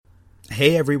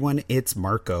Hey everyone, it's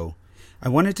Marco. I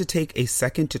wanted to take a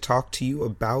second to talk to you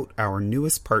about our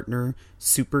newest partner,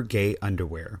 Super Gay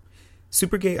Underwear.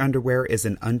 Super Gay Underwear is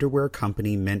an underwear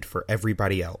company meant for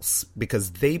everybody else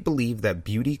because they believe that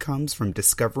beauty comes from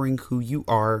discovering who you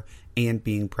are and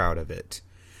being proud of it.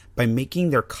 By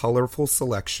making their colorful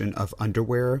selection of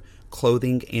underwear,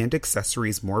 clothing, and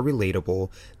accessories more relatable,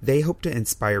 they hope to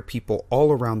inspire people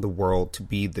all around the world to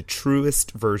be the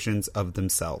truest versions of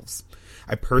themselves.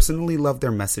 I personally love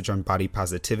their message on body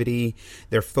positivity,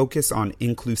 their focus on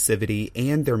inclusivity,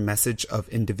 and their message of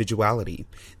individuality.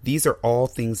 These are all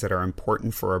things that are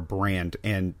important for a brand,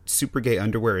 and Super Gay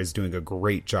Underwear is doing a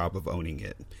great job of owning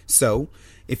it. So,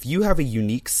 if you have a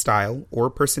unique style or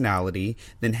personality,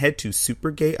 then head to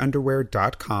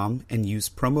supergayunderwear.com and use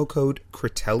promo code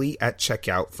CRITELLI at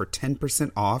checkout for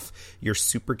 10% off your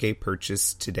Super Gay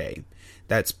purchase today.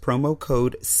 That's promo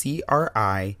code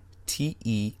CRITELLI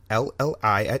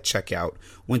at checkout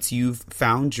once you've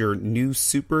found your new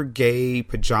Super Gay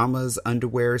pajamas,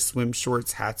 underwear, swim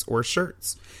shorts, hats, or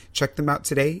shirts. Check them out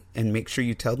today and make sure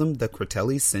you tell them the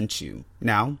Critelli sent you.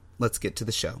 Now, let's get to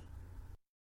the show.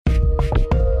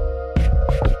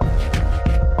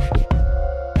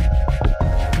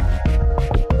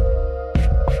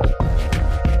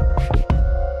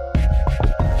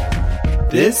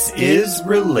 This is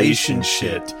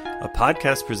Relationship, a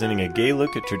podcast presenting a gay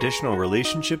look at traditional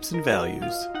relationships and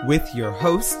values. With your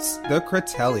hosts, the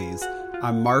Critellis.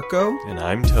 I'm Marco. And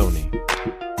I'm Tony.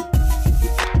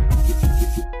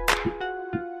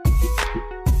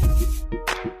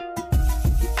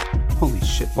 Holy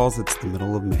shitballs, it's the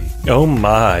middle of May. Oh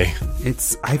my.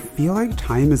 I feel like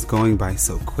time is going by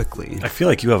so quickly. I feel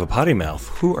like you have a potty mouth.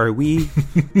 Who are we?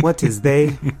 What is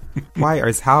they? Why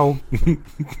is how?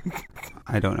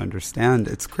 I don't understand.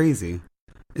 It's crazy.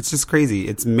 It's just crazy.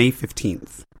 It's May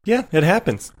 15th. Yeah, it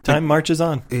happens. Time marches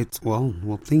on.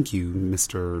 Well, thank you,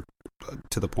 Mr.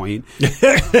 To the point.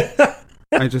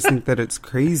 I just think that it's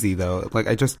crazy, though. Like,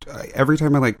 every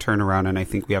time I, turn around and I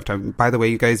think we have time. By the way,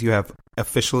 you guys, you have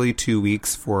officially 2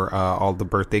 weeks for all the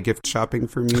birthday gift shopping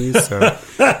for me. So,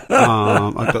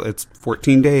 it's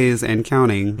 14 days and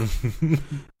counting.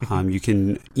 You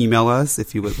can email us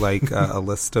if you would like a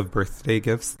list of birthday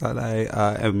gifts that I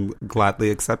am gladly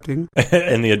accepting.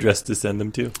 And the address to send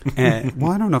them to.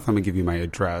 Well, I don't know if I'm going to give you my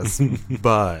address,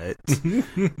 but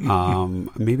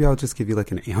maybe I'll just give you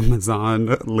an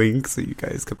Amazon link so you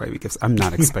guys could buy me gifts. I'm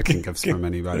not expecting gifts from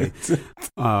anybody.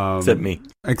 Except me.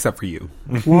 Except for you.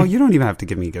 Well, you don't even have to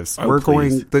give me gifts. Oh, we're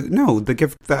please. the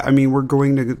gift that, we're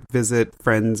going to visit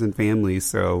friends and family,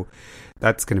 so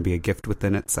that's going to be a gift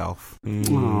within itself.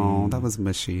 Oh, that was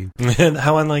mushy.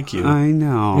 How unlike you. I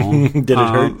know. Did it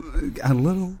hurt? A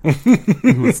little.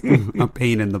 It was a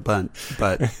pain in the bunt,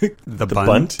 but the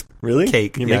bunt? Really?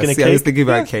 Cake. You're Yes, making a cake? I was thinking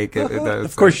about cake.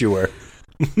 Of course you were.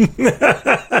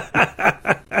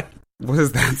 What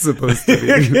is that supposed to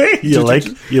be? You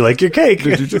like your cake.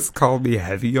 Did you just call me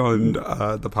heavy on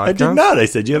the podcast? I did not. I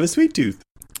said you have a sweet tooth.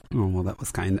 Oh, well, that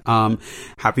was kind.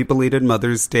 Happy belated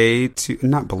Mother's Day to,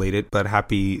 not belated, but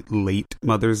happy late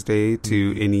Mother's Day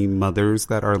to any mothers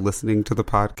that are listening to the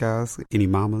podcast, any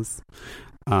mamas.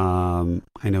 I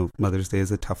know Mother's Day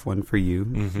is a tough one for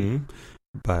you,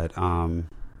 but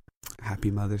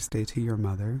happy Mother's Day to your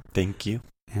mother. Thank you.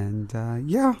 And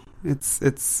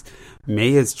it's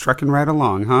May is trucking right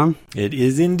along, huh? It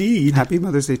is indeed. Happy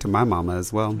Mother's Day to my mama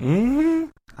as well. Mm-hmm.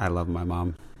 I love my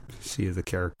mom. She is a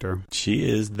character. She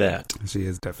is that. She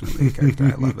is definitely a character.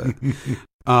 I love it.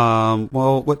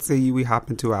 Well, what say we hop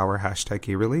into our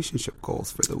 #gay relationship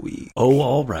goals for the week? Oh,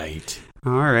 all right.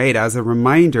 All right. As a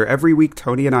reminder, every week,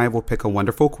 Tony and I will pick a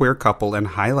wonderful queer couple and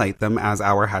highlight them as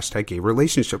our #gay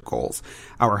relationship goals.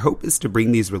 Our hope is to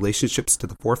bring these relationships to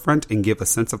the forefront and give a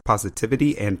sense of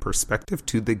positivity and perspective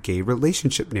to the gay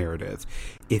relationship narrative.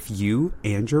 If you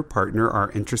and your partner are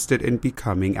interested in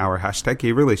becoming our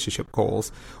 #gay relationship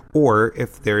goals, or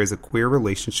if there is a queer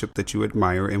relationship that you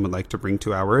admire and would like to bring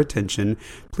to our attention,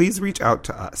 please reach out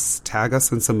to us. Tag us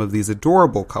in some of these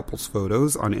adorable couples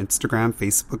photos on Instagram,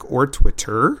 Facebook, or Twitter.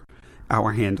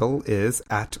 Our handle is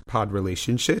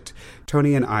 @podrelationship.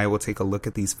 Tony and I will take a look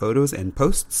at these photos and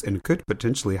posts and could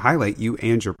potentially highlight you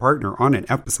and your partner on an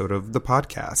episode of the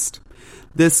podcast.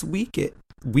 This week,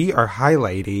 we are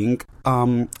highlighting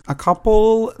A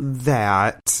couple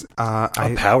that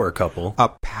a power couple. A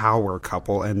power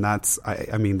couple, and that's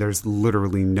I mean, there's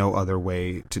literally no other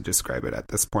way to describe it at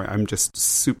this point. I'm just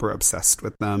super obsessed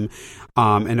with them.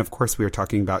 And of course, we were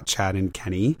talking about Chad and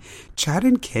Kenny. Chad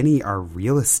and Kenny are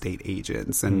real estate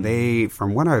agents, and they,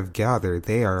 from what I've gathered,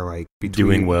 they are like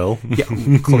doing well. Yeah,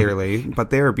 clearly. But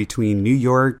they're between New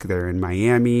York, they're in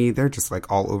Miami, they're just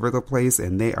like all over the place,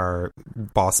 and they are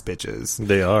boss bitches.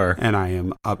 They are. And I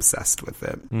am obsessed with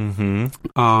it.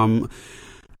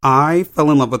 I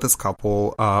fell in love with this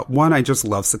couple. One, I just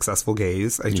love successful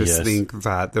gays. I just think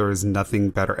that there is nothing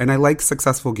better. And I like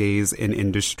successful gays in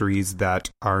industries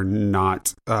that are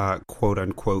not, quote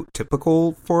unquote,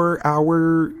 typical for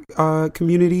our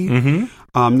community.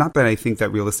 Not that I think that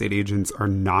real estate agents are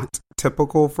not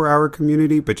typical for our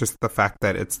community, but just the fact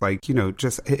that it's like, you know,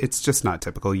 it's just not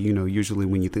typical. You know, usually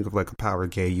when you think of like a power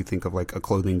gay, you think of like a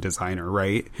clothing designer,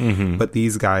 right? But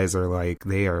these guys are like,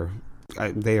 they are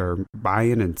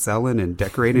buying and selling and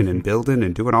decorating and building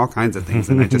and doing all kinds of things,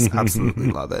 and I just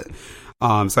absolutely love it.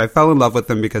 So I fell in love with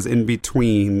them because in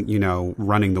between, you know,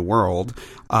 running the world,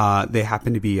 they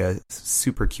happen to be a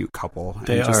super cute couple.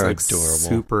 They and just are like adorable.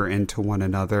 Super into one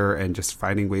another and just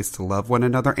finding ways to love one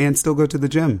another and still go to the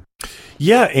gym.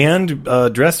 Yeah, and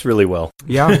dress really well.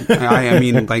 Yeah, I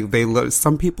mean, like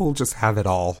some people just have it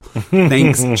all.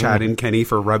 Thanks, Chad and Kenny,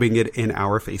 for rubbing it in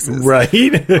our faces. Right.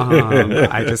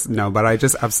 I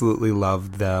just absolutely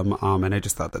loved them. And I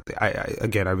just thought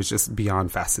that I was just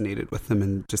beyond fascinated with them,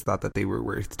 and just thought that they were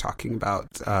worth talking about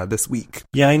this week.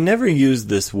 Yeah, I never used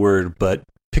this word, but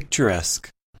picturesque.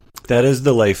 That is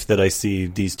the life that I see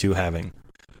these two having.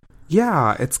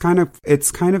 Yeah, it's kind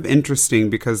of interesting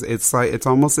because it's like, it's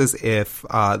almost as if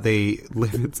they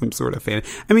live in some sort of I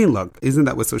mean, look, isn't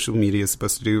that what social media is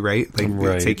supposed to do, right?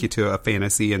 Like take you to a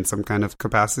fantasy in some kind of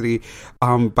capacity.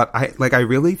 But I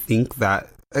really think that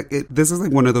this is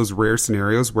like one of those rare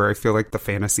scenarios where I feel like the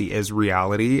fantasy is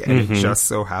reality, and it just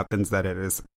so happens that it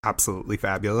is absolutely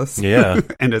fabulous. Yeah.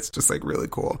 And it's just like really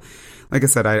cool. Like I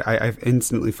said, I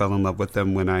instantly fell in love with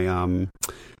them when I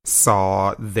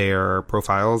saw their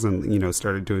profiles and, you know,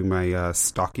 started doing my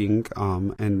stalking.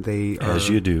 And they are, as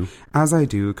you do, as I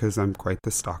do, because I'm quite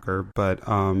the stalker. But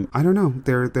I don't know,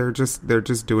 they're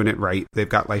just doing it right. They've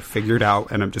got life figured out,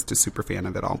 and I'm just a super fan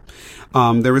of it all.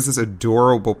 There was this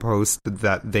adorable post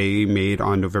that they made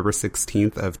on November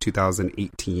 16th of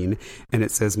 2018, and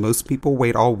it says, "Most people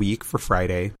wait all week for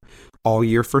Friday, all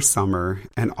year for summer,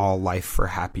 and all life for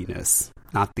happiness.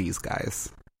 Not these guys."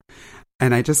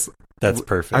 And that's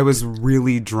perfect. I was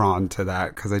really drawn to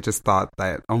that because I just thought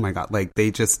that, oh my God, like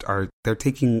they're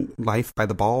taking life by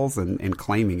the balls and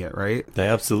claiming it, right? They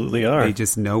absolutely are. They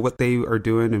just know what they are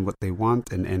doing and what they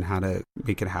want and how to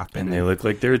make it happen. And they look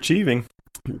like they're achieving.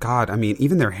 God, I mean,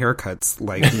 even their haircuts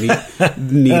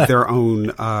need their own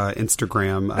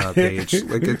Instagram page.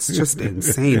 Like, it's just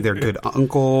insane. They're good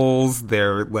uncles.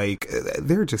 They're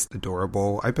just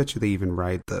adorable. I bet you they even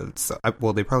ride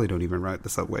well, they probably don't even ride the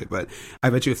subway, but I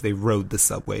bet you if they rode the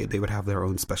subway, they would have their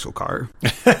own special car.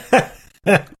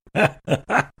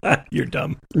 You're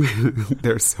dumb.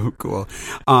 They're so cool.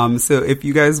 So if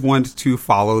you guys want to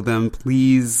follow them,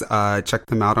 please check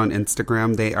them out on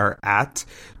Instagram. They are at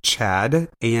Chad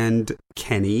and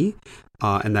Kenny.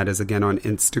 And that is, again, on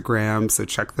Instagram. So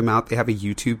check them out. They have a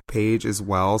YouTube page as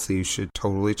well. So you should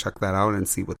totally check that out and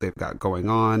see what they've got going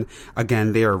on.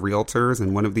 Again, they are realtors.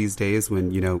 And one of these days when,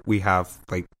 you know, we have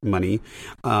like money,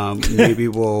 maybe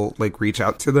we'll like reach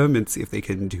out to them and see if they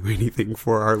can do anything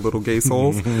for our little gay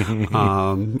souls.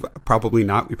 Probably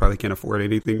not. We probably can't afford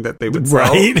anything that they would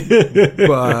sell. Right.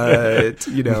 But,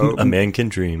 you know, a man can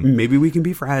dream. Maybe we can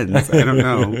be friends. I don't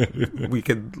know. We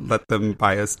could let them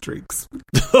buy us drinks.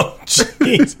 Oh, jeez.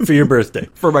 For your birthday.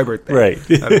 For my birthday. Right.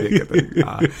 That'd be a good thing.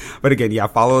 But again, yeah,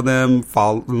 follow them,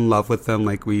 fall in love with them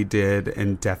like we did,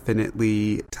 and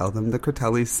definitely tell them the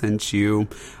Critellis sent you.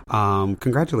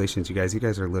 Congratulations, you guys. You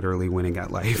guys are literally winning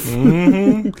at life.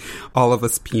 All of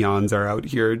us peons are out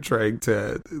here trying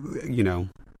to, you know,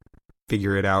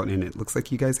 figure it out, and it looks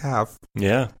like you guys have.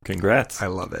 Yeah, congrats. I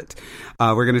love it.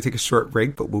 We're going to take a short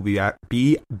break, but we'll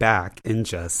be back in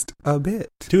just a bit.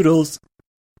 Toodles.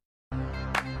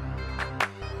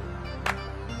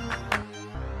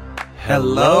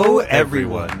 Hello,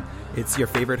 everyone. It's your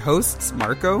favorite hosts,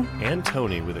 Marco and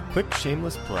Tony, with a quick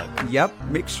shameless plug. Yep,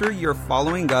 make sure you're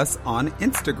following us on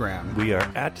Instagram. We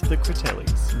are at the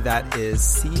Critellis. That is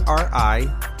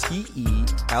CRITELLIS.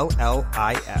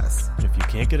 If you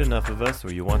can't get enough of us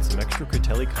or you want some extra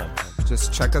Critelli content,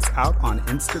 just check us out on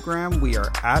Instagram. We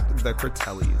are at the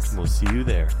Critellis. We'll see you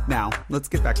there. Now, let's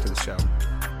get back to the show.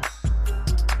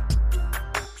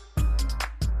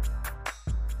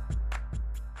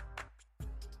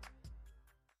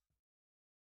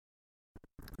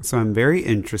 So I'm very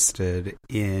interested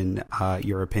in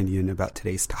your opinion about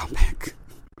today's topic.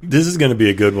 This is going to be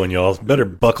a good one, y'all. Better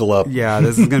buckle up. Yeah,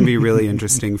 this is going to be really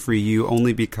interesting for you,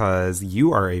 only because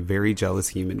you are a very jealous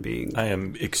human being. I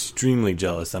am extremely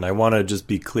jealous, and I want to just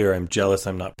be clear. I'm jealous.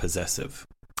 I'm not possessive.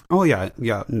 Oh, yeah.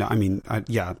 No, I mean,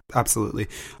 yeah, absolutely.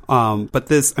 But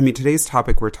today's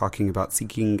topic, we're talking about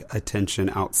seeking attention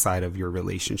outside of your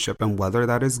relationship and whether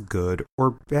that is good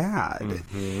or bad.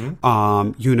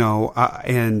 Mm-hmm.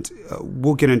 And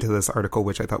we'll get into this article,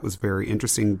 which I thought was very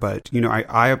interesting. But,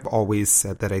 I have always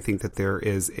said that I think that there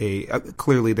is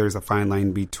clearly there's a fine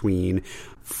line between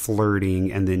flirting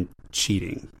and then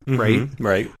cheating, right? Mm-hmm.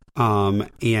 Right.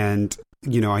 And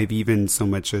I've even so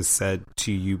much as said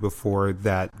to you before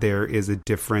that there is a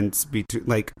difference between,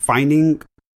 like, finding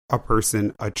a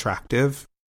person attractive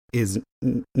is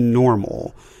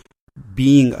normal.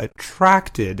 Being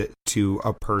attracted to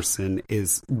a person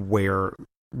is where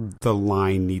the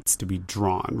line needs to be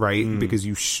drawn, right? Because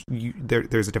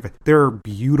there's a difference. There are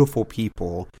beautiful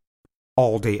people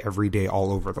all day, every day,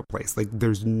 all over the place. Like,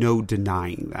 there's no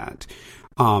denying that.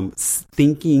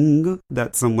 Thinking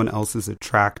that someone else is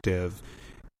attractive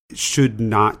should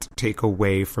not take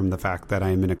away from the fact that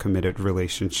I am in a committed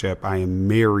relationship. I am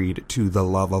married to the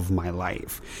love of my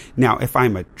life. Now, if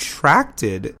I'm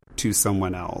attracted to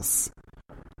someone else,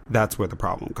 that's where the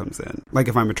problem comes in. Like,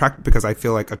 if I'm attracted, because I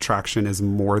feel like attraction is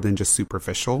more than just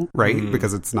superficial, right?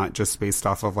 Because it's not just based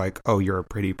off of like, oh, you're a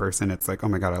pretty person. It's like, oh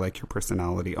my God, I like your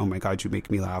personality. Oh my God, you make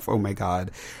me laugh. Oh my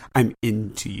God, I'm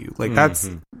into you. Like, that's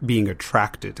being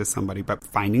attracted to somebody. But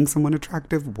finding someone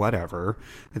attractive, whatever,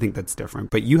 I think that's different.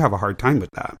 But you have a hard time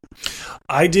with that.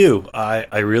 I do.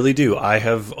 I really do. I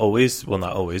have always, well,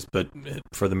 not always, but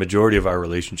for the majority of our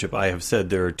relationship, I have said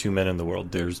there are two men in the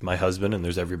world. There's my husband and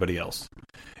there's everybody else.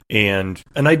 And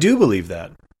I do believe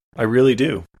that. I really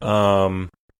do.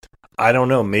 I don't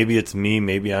know. Maybe it's me.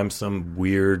 Maybe I'm some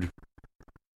weird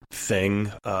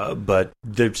thing. But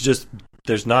there's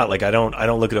not, like, I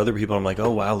don't look at other people and I'm like,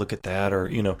 oh wow, look at that.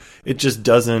 Or, it just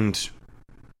doesn't,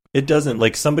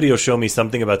 like, somebody will show me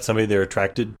something about somebody they're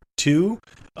attracted to.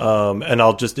 And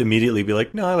I'll just immediately be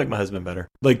like, no, I like my husband better.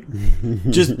 Like,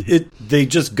 they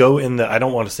just go in the, I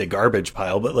don't want to say garbage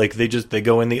pile, but like, they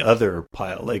go in the other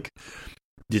pile. Like,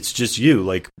 it's just you,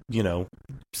 like,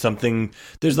 something,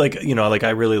 there's like, like,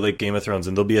 I really like Game of Thrones,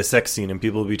 and there'll be a sex scene and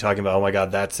people will be talking about, oh my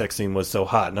God, that sex scene was so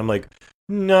hot. And I'm like,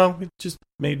 no, it just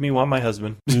made me want my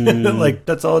husband. Like,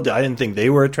 that's all. I didn't think they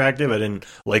were attractive. I didn't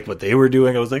like what they were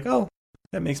doing. I was like, oh,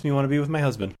 that makes me want to be with my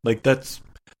husband. Like, that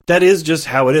is just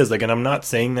how it is. Like, and I'm not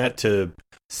saying that to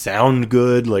sound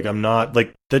good. Like, I'm not,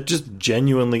 like, that just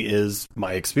genuinely is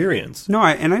my experience. No,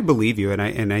 I believe you, and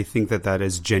I think that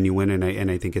is genuine, and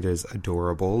I think it is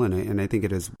adorable, and I think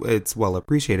it's well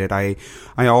appreciated. I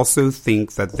also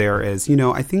think that there is,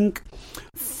 I think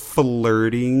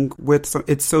flirting with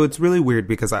it's really weird,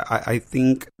 because I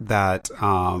think that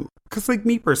because, like,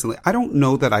 me personally, I don't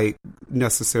know that I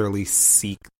necessarily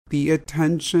seek the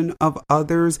attention of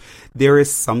others. There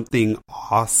is something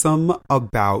awesome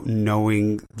about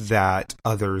knowing that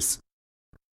others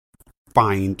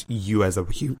find you as a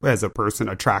person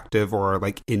attractive, or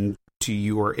like into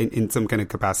you, or in some kind of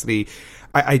capacity.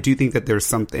 I do think that there's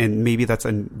something, and maybe that's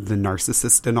the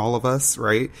narcissist in all of us,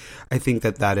 right? I think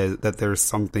that there's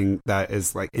something that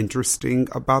is, like, interesting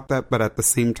about that, but at the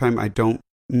same time,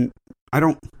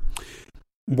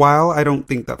 while I don't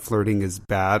think that flirting is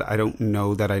bad, I don't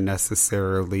know that I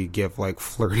necessarily give, like,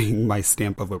 flirting my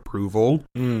stamp of approval.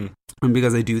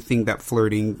 Because I do think that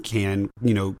flirting can,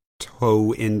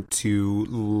 toe into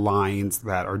lines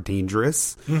that are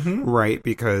dangerous, right?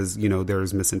 Because,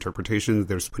 there's misinterpretations,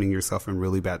 there's putting yourself in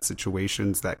really bad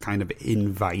situations that kind of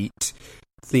invite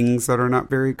things that are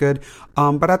not very good.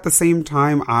 But at the same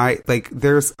time,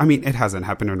 it hasn't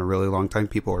happened in a really long time.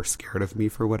 People are scared of me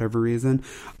for whatever reason.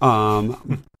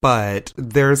 But I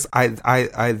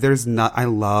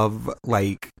love,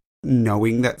 like,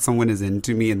 knowing that someone is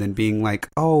into me and then being like,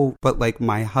 oh, but, like,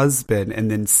 my husband, and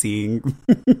then seeing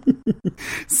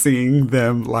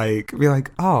them, like, be like,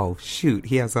 oh shoot,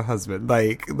 he has a husband,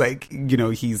 like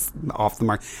he's off the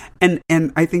mark, and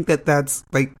I think that's,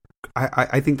 like,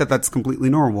 I think that that's completely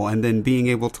normal. And then being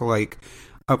able to, like,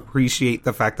 appreciate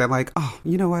the fact that, like, oh,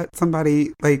 you know what,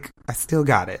 somebody, like, I still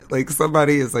got it, like,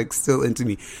 somebody is, like, still into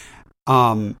me.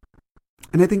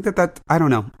 And I think that I don't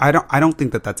know. I don't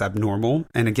think that that's abnormal.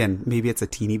 And again, maybe it's a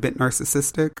teeny bit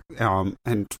narcissistic.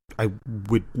 And I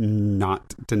would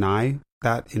not deny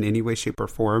that in any way, shape, or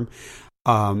form.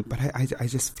 But I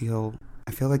just feel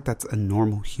like that's a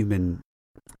normal human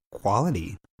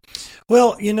quality.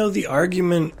 Well, the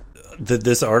argument that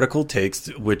this article takes,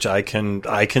 which I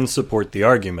can support the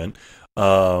argument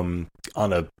on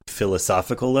a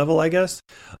philosophical level, I guess.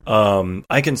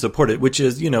 I can support it, which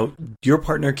is, your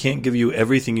partner can't give you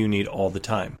everything you need all the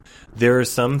time. There are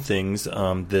some things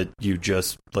that you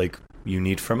just you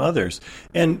need from others.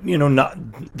 And,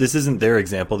 this isn't their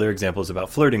example. Their example is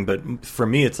about flirting. But for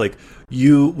me, it's like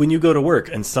when you go to work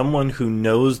and someone who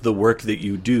knows the work that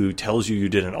you do tells you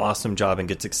did an awesome job and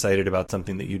gets excited about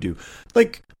something that you do,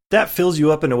 that fills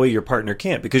you up in a way your partner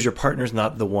can't, because your partner's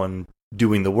not the one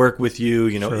doing the work with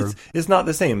you. Sure. It's not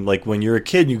the same. Like when you're a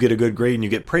kid, you get a good grade and you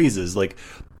get praises. Like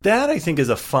that, I think, is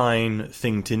a fine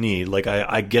thing to need. Like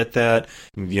I get that,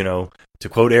 to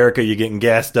quote Erica, you're getting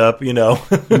gassed up,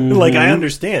 Mm-hmm. like I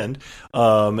understand,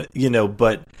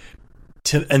 but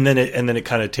and then it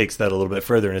kind of takes that a little bit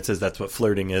further, and it says that's what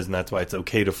flirting is, and that's why it's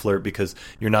okay to flirt, because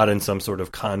you're not in some sort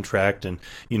of contract, and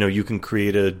you can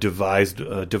create a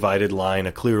divided line,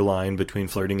 a clear line between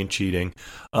flirting and cheating,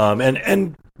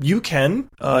 and you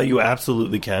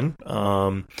absolutely can,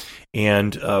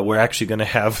 and we're actually going to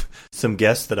have some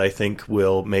guests that I think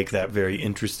will make that very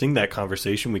interesting. That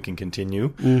conversation we can continue,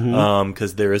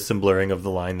 because there is some blurring of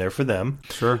the line there for them.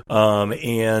 Sure.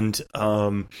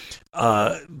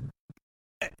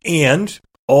 And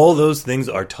all those things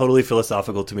are totally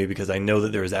philosophical to me, because I know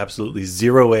that there is absolutely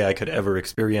zero way I could ever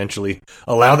experientially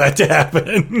allow that to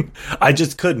happen. I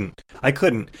just couldn't. I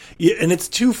couldn't. And it's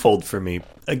twofold for me.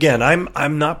 Again,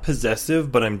 I'm not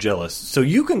possessive, but I'm jealous. So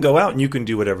you can go out and you can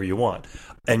do whatever you want,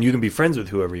 and you can be friends with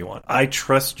whoever you want. I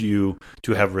trust you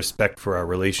to have respect for our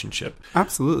relationship.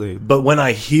 Absolutely. But when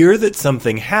I hear that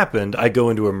something happened, I go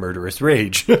into a murderous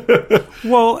rage.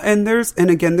 Well, and there's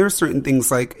certain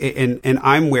things and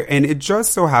I'm where, and it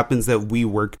just so happens that we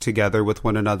work together with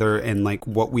one another, and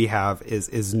what we have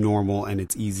is normal and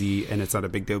it's easy and it's not a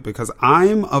big deal, because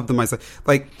I'm of the mindset,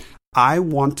 I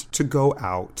want to go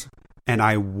out and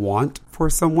I want for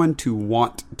someone to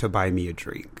want to buy me a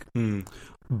drink.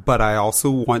 But I also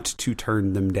want to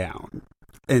turn them down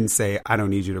and say, I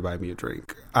don't need you to buy me a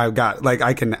drink. I've got,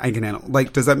 I can handle,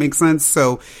 does that make sense?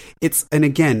 So it's, and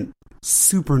again,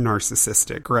 super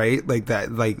narcissistic, right?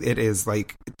 It is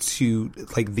to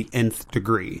the nth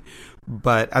degree.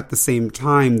 But at the same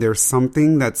time, there's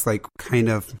something that's kind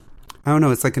of, I don't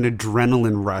know, it's like an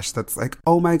adrenaline rush that's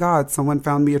oh my God, someone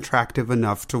found me attractive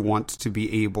enough to want to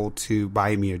be able to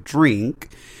buy me a drink.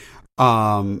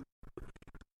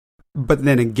 But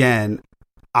then again,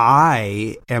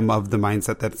 I am of the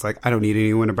mindset that it's I don't need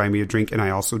anyone to buy me a drink, and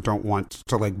I also don't want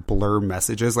to blur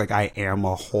messages. I am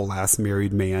a whole ass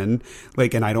married man,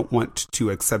 and I don't want to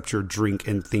accept your drink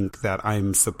and think that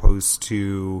I'm supposed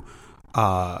to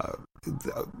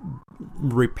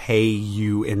repay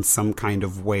you in some kind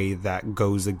of way that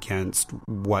goes against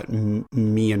what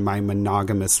me and my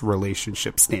monogamous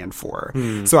relationship stand for.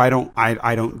 So I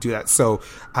don't do that. So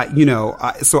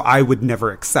so I would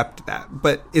never accept that.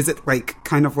 But is it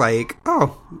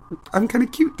oh, I'm kind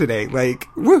of cute today,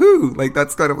 woohoo,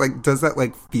 that's kind of does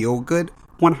that feel good?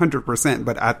 100%,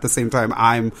 but at the same time,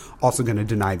 I'm also going to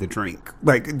deny the drink.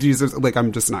 Jesus,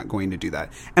 I'm just not going to do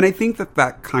that. And I think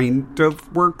that kind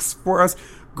of works for us.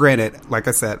 Granted, like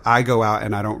I said, I go out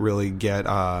and I don't really get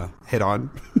hit on.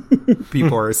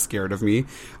 People are scared of me.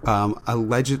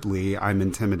 Allegedly, I'm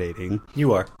intimidating.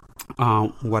 You are.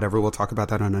 Whatever, we'll talk about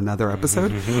that on another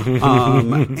episode.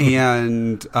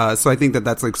 So I think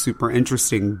that's like super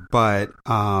interesting, but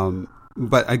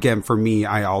again, for me,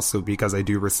 I also, because I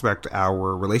do respect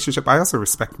our relationship, I also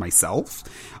respect myself.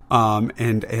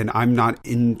 And I'm not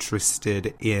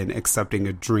interested in accepting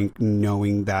a drink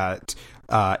knowing that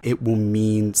it will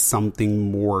mean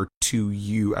something more to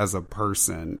you as a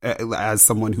person, as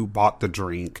someone who bought the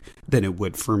drink, than it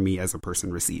would for me as a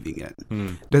person receiving it.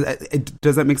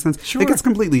 Does that make sense? Sure. It's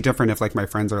completely different if my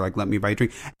friends are let me buy a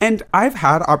drink. And I've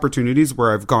had opportunities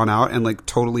where I've gone out and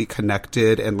totally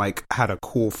connected and had a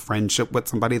cool friendship with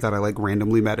somebody that I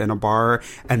randomly met in a bar,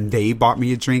 and they bought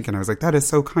me a drink, and I was that is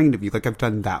so kind of you. I've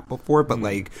done that before, but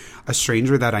a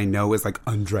stranger that I know is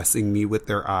undressing me with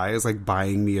their eyes,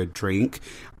 buying me a drink.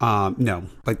 No,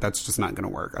 that's just not going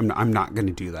to work. I'm not going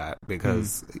to do that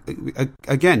because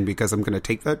because I'm going to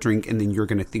take that drink and then you're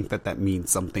going to think that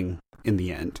means something in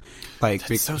the end.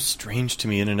 It's so strange to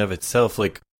me in and of itself.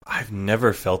 I've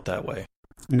never felt that way.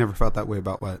 Never felt that way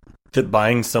about what? That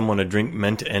buying someone a drink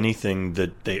meant anything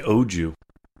that they owed you.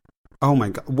 Oh my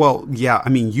God. Well, yeah, I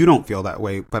mean, you don't feel that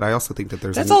way, but I also think that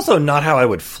That's also not how I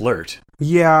would flirt.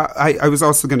 Yeah, I was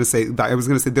also going to say that. I was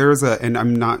going to say there's and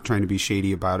I'm not trying to be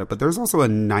shady about it, but there's also a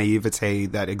naivete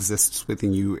that exists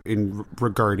within you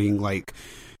regarding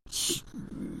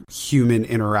human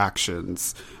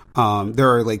interactions.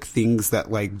 There are like things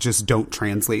that like just don't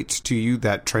translate to you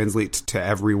that translate to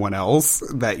everyone else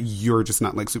that you're just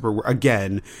not like super.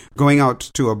 Again, going out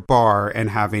to a bar and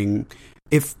having,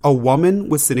 if a woman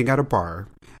was sitting at a bar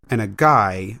and a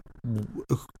guy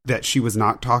that she was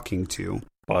not talking to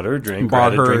bought her a drink,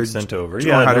 had a drink sent over.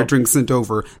 A drink sent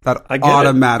over. That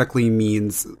automatically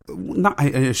means, not,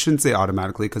 I shouldn't say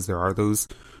automatically, because there are those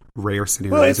rare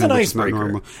scenarios in which it's not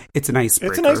normal. It's an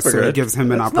icebreaker. So it gives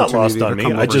him an opportunity. Not lost on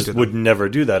me. I just would never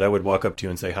do that. I would walk up to you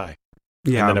and say hi.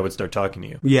 Yeah. And then I would start talking to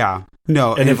you. Yeah.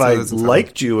 No. And if I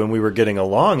liked you and we were getting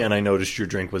along and I noticed your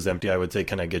drink was empty, I would say,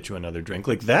 can I get you another drink?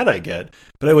 Like that I get.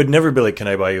 But I would never be like, can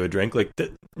I buy you a drink? Like,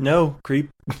 no, creep.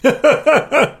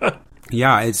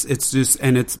 Yeah, it's just,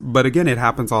 but again, it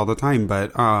happens all the time.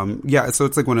 But yeah, so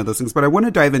it's like one of those things. But I want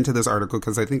to dive into this article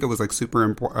because I think it was like super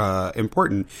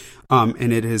important.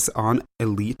 And it is on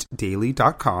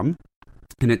EliteDaily.com.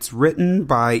 And it's written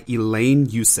by Elaine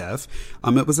Youssef.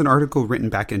 It was an article written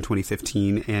back in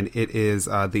 2015, and it is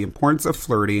the importance of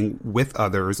flirting with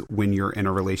others when you're in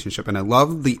a relationship. And I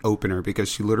love the opener because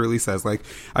she literally says, like,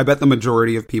 I bet the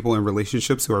majority of people in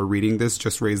relationships who are reading this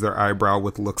just raise their eyebrow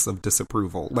with looks of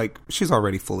disapproval. Like, she's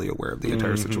already fully aware of the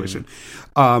entire situation.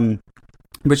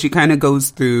 But she kind of goes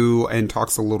through and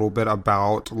talks a little bit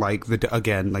about like the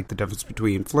difference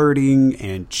between flirting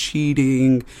and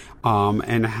cheating,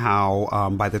 and how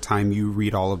by the time you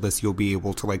read all of this, you'll be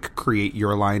able to like create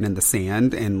your line in the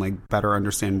sand and like better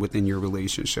understand within your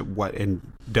relationship what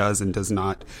does and does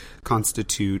not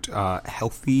constitute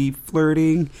healthy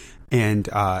flirting, and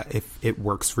if it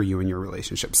works for you in your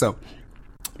relationship. So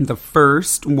the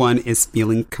first one is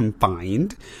feeling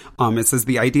confined. It says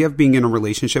the idea of being in a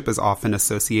relationship is often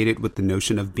associated with the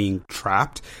notion of being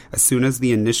trapped. As soon as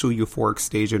the initial euphoric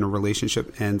stage in a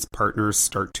relationship ends, partners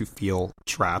start to feel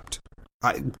trapped.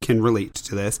 I can relate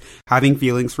to this. Having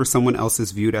feelings for someone else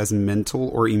is viewed as mental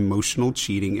or emotional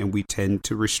cheating, and we tend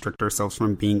to restrict ourselves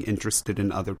from being interested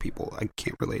in other people. I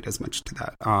can't relate as much to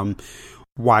that.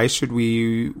 Why should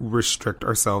we restrict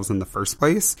ourselves in the first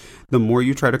place? The more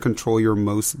you try to control your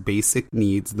most basic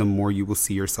needs, the more you will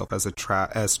see yourself as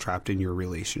trapped in your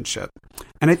relationship.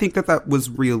 And I think that was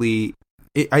really,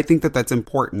 I think that that's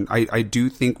important. I do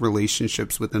think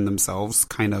relationships within themselves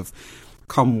kind of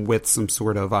come with some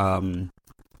sort of, I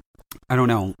don't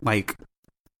know, like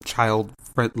child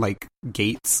like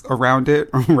gates around it,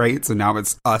 right? So now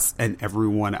it's us and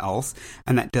everyone else,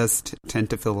 and that does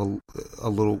tend to feel a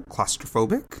little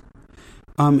claustrophobic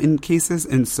in cases.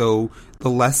 And so the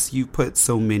less you put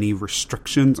so many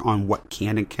restrictions on what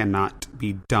can and cannot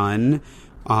be done,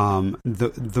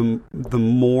 the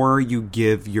more you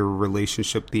give your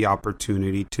relationship the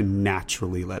opportunity to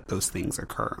naturally let those things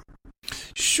occur.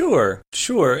 Sure.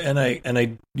 And I,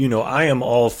 I am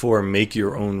all for make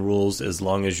your own rules as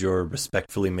long as you're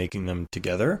respectfully making them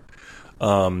together.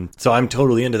 So I'm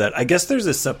totally into that. I guess there's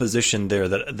a supposition there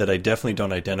that I definitely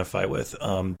don't identify with.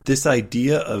 This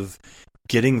idea of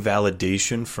getting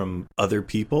validation from other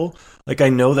people. Like, I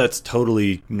know that's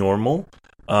totally normal.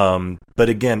 But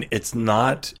again, it's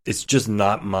just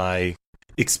not my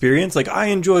experience. Like, I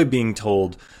enjoy being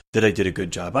told that I did a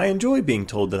good job. I enjoy being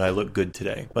told that I look good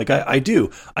today. Like, I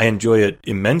do. I enjoy it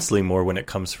immensely more when it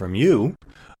comes from you.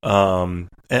 And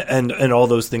all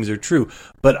those things are true.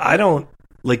 But I don't,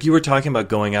 like you were talking about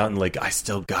going out and like, I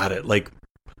still got it. Like,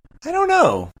 I don't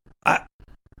know.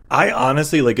 I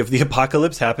honestly, like, if the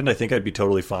apocalypse happened, I think I'd be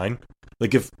totally fine.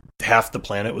 Like, if half the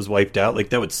planet was wiped out, like,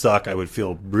 that would suck. I would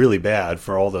feel really bad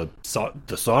for all the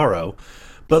sorrow.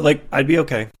 But, like, I'd be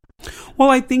okay. Well,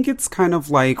 I think it's kind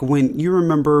of like when you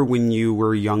remember when you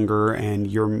were younger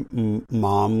and your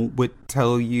mom would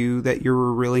tell you that you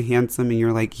were really handsome and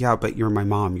you're like, yeah, but you're my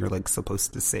mom. You're like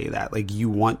supposed to say that. Like,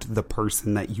 you want the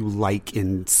person that you like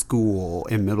in school,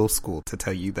 in middle school, to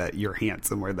tell you that you're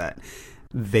handsome or that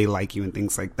they like you and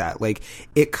things like that. Like,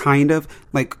 it kind of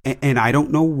like, and I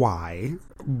don't know why,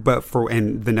 but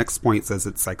and the next point says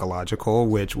it's psychological,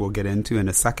 which we'll get into in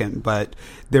a second, but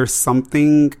there's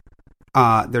something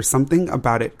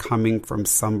about it coming from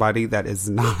somebody that is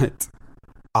not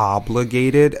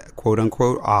obligated, quote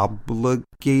unquote,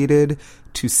 obligated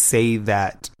to say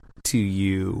that to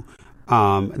you,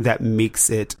 that makes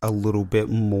it a little bit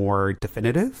more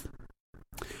definitive.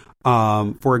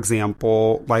 For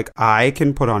example, like, I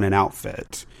can put on an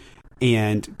outfit,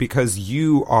 and because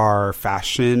you are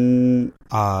fashion,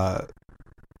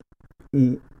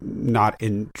 not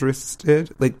interested,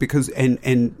 like, because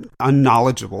and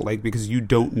unknowledgeable, like, because you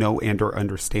don't know and or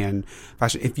understand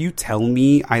fashion. If you tell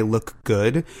me I look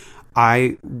good,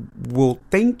 I will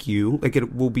thank you. Like,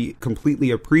 it will be completely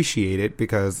appreciated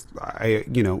because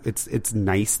it's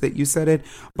nice that you said it.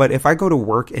 But if I go to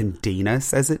work and Dana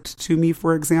says it to me,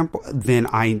 for example, then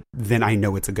I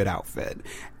know it's a good outfit.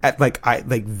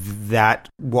 That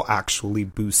will actually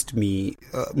boost me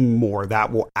more.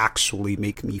 That will actually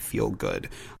make me feel good.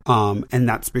 And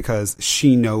that's because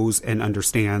she knows and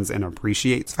understands and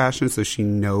appreciates fashion. So she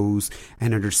knows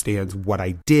and understands what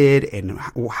I did and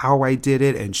how I did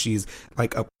it. And she's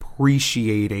like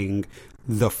appreciating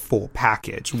the full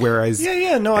package. Whereas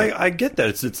I get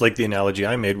that. It's like the analogy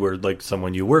I made where like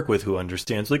someone you work with who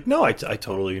understands, like, no, I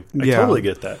totally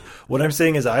get that. What I'm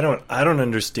saying is I don't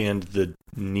understand the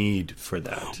need for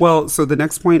that. Well, so the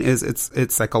next point is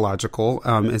it's psychological.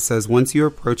 It says once you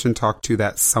approach and talk to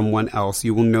that someone else,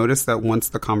 you will notice that once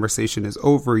the conversation is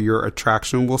over, your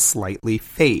attraction will slightly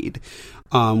fade.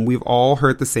 We've all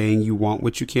heard the saying, you want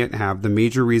what you can't have. The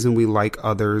major reason we like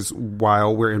others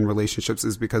while we're in relationships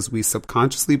is because we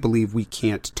subconsciously believe we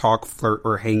can't talk, flirt,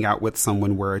 or hang out with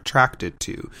someone we're attracted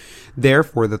to.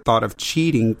 Therefore, the thought of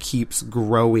cheating keeps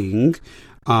growing,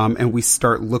 and we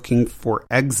start looking for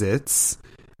exits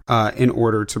in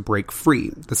order to break free.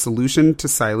 The solution to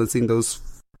silencing those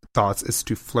thoughts is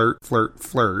to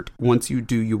flirt. Once you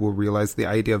do, you will realize the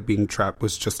idea of being trapped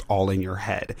was just all in your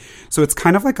head. So it's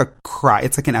kind of like a cry.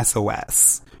 It's like an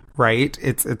SOS, right?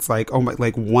 It's like, oh my,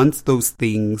 like once those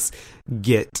things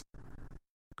get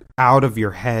out of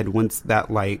your head, once that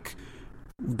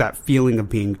feeling of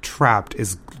being trapped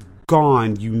is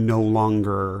gone, you no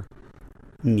longer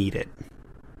need it.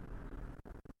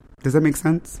 Does that make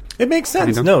sense? It makes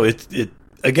sense. Kind of. No, it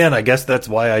again, I guess that's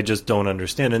why I just don't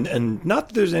understand. And not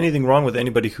that there's anything wrong with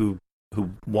anybody who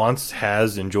wants,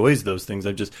 has, enjoys those things.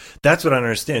 That's what I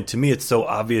understand. To me, it's so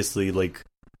obviously like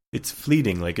it's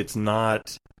fleeting. Like it's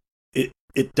not,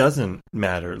 it doesn't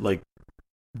matter. Like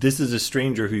this is a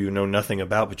stranger who you know nothing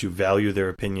about, but you value their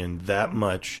opinion that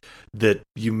much that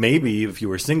you maybe, if you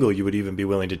were single, you would even be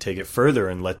willing to take it further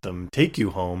and let them take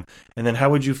you home. And then how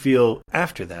would you feel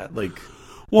after that? Like,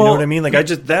 you know what I mean? Like I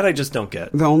just don't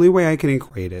get. The only way I can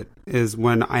equate it is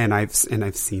when I've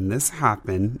seen this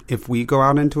happen. If we go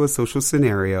out into a social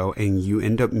scenario and you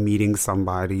end up meeting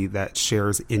somebody that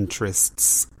shares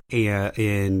interests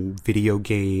in video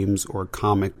games or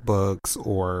comic books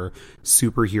or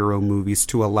superhero movies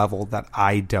to a level that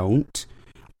I don't,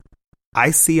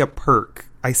 I see a perk.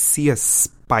 I see a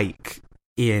spike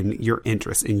in your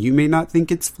interest, and you may not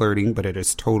think it's flirting, but it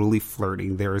is totally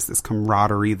flirting. There is this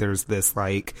camaraderie. There's this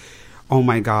like, oh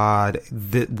my God,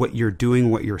 what you're doing,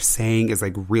 what you're saying is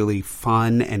like really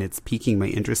fun, and it's piquing my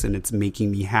interest, and it's making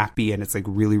me happy, and it's like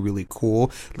really, really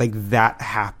cool. Like that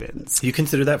happens. You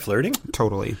consider that flirting?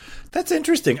 Totally. That's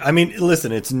interesting. I mean,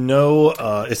 listen, it's no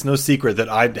secret that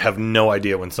I have no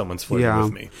idea when someone's flirting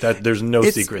with me. That there's no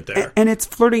secret there. And it's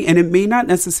flirting, and it may not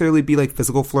necessarily be like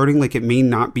physical flirting. Like it may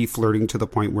not be flirting to the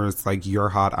point where it's like you're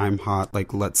hot, I'm hot.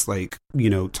 Like let's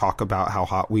talk about how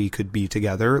hot we could be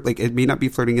together. Like it may not be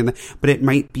flirting in that, but it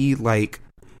might be like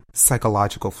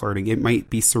psychological flirting. It might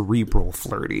be cerebral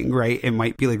flirting, right? It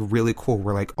might be like really cool.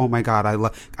 We're like, oh my God,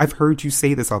 I've heard you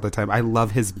say this all the time. I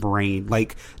love his brain.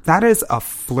 Like that is a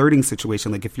flirting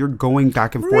situation. Like if you're going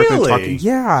back and forth and talking,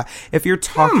 if you're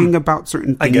talking about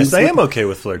certain things. I guess I am okay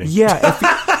with flirting. Yeah.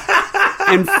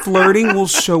 And flirting will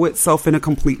show itself in a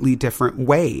completely different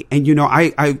way. And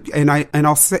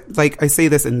I'll say, like I say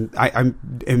this, and I'm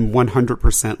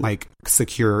 100% like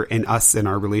secure in us in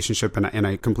our relationship, and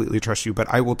I completely trust you. But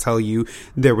I will tell you,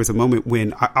 there was a moment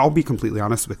when I'll be completely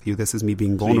honest with you. This is me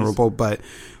being vulnerable, but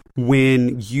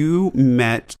when you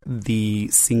met the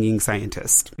singing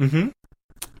scientist. Mm-hmm.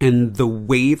 And the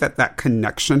way that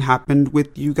connection happened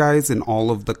with you guys and all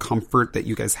of the comfort that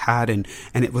you guys had. And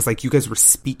it was like you guys were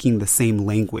speaking the same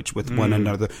language with one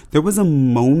another. There was a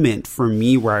moment for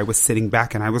me where I was sitting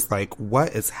back and I was like,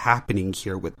 what is happening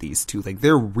here with these two? Like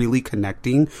they're really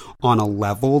connecting on a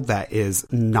level that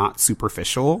is not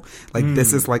superficial. Like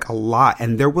this is like a lot.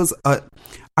 And there was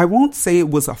I won't say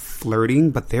it was a flirting,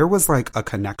 but there was like a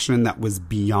connection that was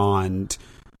beyond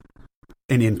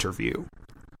an interview.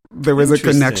 There was a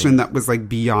connection that was like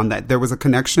beyond that. There was a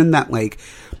connection that like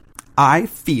I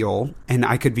feel, and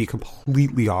I could be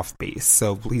completely off base,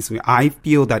 so please, I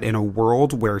feel that in a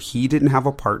world where he didn't have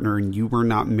a partner and you were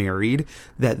not married,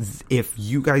 that if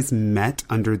you guys met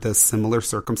under the similar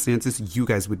circumstances, you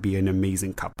guys would be an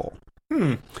amazing couple.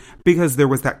 Because there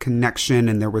was that connection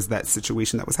and there was that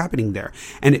situation that was happening there.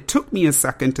 And it took me a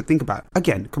second to think about it.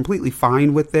 Again, completely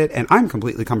fine with it. And I'm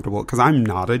completely comfortable because I'm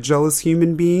not a jealous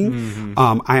human being.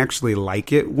 Mm-hmm. I actually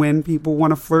like it when people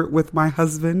want to flirt with my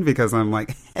husband because I'm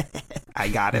like, I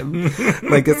got him.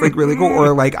 Like, it's like really cool.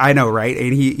 Or like, I know, right?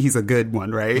 And he's a good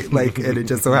one, right? Like, and it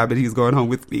just so happened he's going home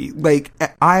with me. Like,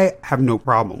 I have no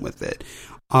problem with it.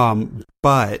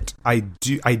 But I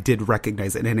did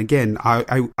recognize it. And again,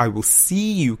 I will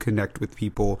see you connect with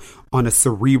people on a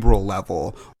cerebral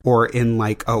level or in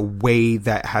like a way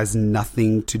that has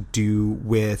nothing to do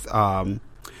with, and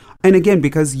again,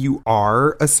 because you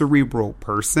are a cerebral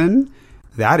person,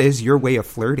 that is your way of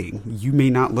flirting. You may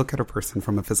not look at a person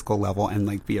from a physical level and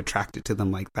like be attracted to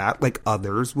them like that, like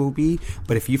others will be.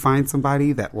 But if you find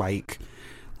somebody that like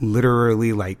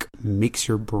literally like makes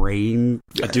your brain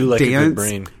I do like dance, a good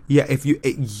brain. Yeah, if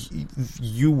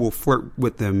you will flirt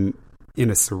with them in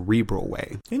a cerebral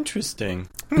way. Interesting.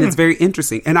 And it's very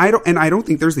interesting. And I don't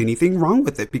think there's anything wrong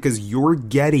with it because you're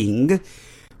getting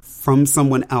from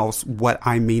someone else what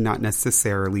I may not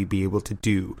necessarily be able to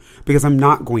do, because I'm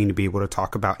not going to be able to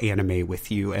talk about anime with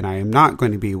you, and I am not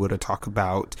going to be able to talk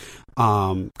about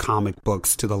comic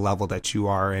books to the level that you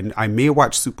are. And I may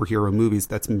watch superhero movies.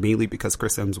 That's mainly because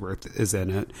Chris Hemsworth is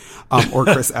in it, or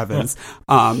Chris Evans.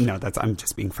 No, I'm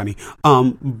just being funny.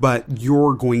 But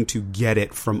you're going to get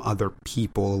it from other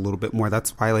people a little bit more.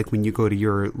 That's why, like, when you go to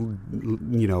your,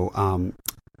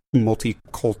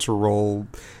 multicultural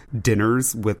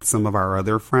dinners with some of our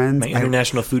other friends, my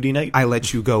international foodie night, I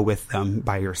let you go with them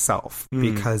by yourself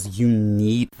because you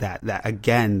need that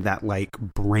again, that like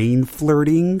brain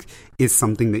flirting is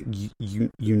something that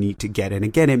you need to get. And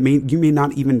again, you may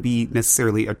not even be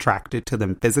necessarily attracted to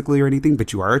them physically or anything,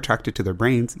 but you are attracted to their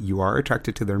brains, you are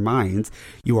attracted to their minds,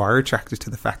 you are attracted to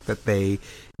the fact that they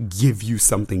give you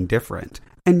something different,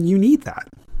 and you need that.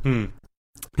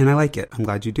 And I like it. I'm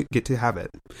glad you get to have it.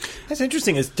 That's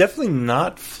interesting. It's definitely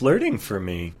not flirting for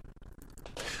me.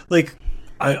 Like,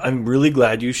 I'm really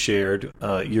glad you shared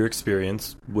your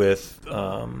experience with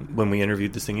when we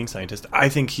interviewed the singing scientist. I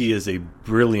think he is a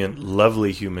brilliant,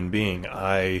 lovely human being.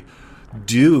 I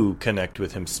do connect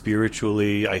with him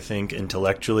spiritually, I think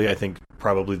intellectually. I think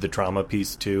probably the trauma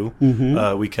piece, too,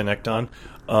 we connect on.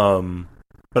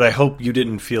 But I hope you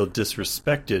didn't feel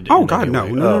disrespected. Oh, God, no.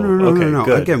 No.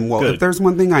 Good, again, well, good. If there's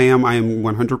one thing I am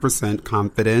 100%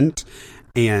 confident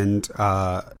and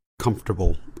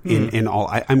comfortable in all.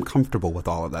 I'm comfortable with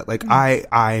all of that. Like,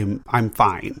 I'm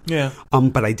fine. Yeah.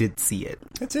 But I did see it.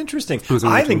 That's interesting.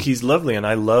 I think he's lovely, and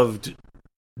I loved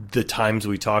the times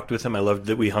we talked with him. I loved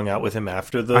that we hung out with him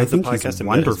after the podcast. He's and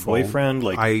wonderful. Met his boyfriend.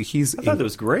 Like, I thought that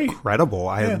was great. Incredible.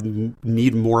 I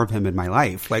need more of him in my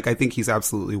life. Like, I think he's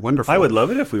absolutely wonderful. I would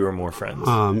love it if we were more friends.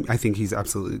 I think he's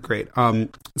absolutely great.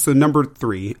 So number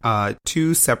 3,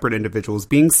 2 separate individuals.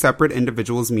 Being separate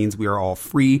individuals means we are all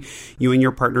free. You and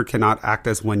your partner cannot act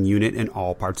as one unit in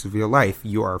all parts of your life.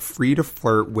 You are free to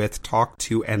flirt with, talk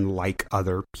to, and like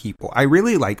other people. I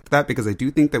really liked that because I do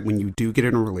think that when you do get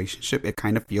in a relationship, it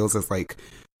kind of feels as like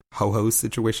ho-ho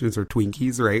situations or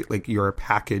Twinkies, right? Like you're a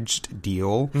packaged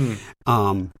deal.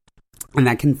 And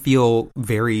that can feel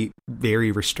very,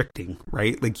 very restricting,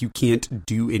 right? Like you can't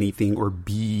do anything or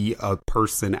be a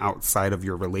person outside of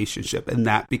your relationship. And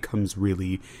that becomes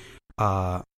really,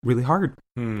 really hard.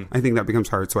 I think that becomes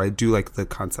hard. So I do like the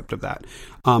concept of that.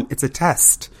 It's a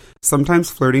test. Sometimes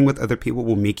flirting with other people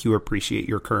will make you appreciate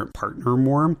your current partner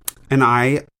more. And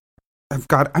I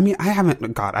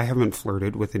haven't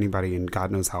flirted with anybody in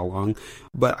God knows how long,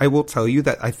 but I will tell you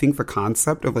that I think the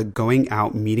concept of like going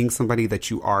out, meeting somebody that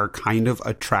you are kind of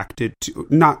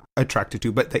not attracted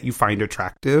to, but that you find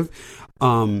attractive,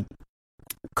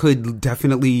 could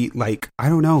definitely like, I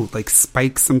don't know, like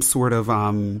spike some sort of,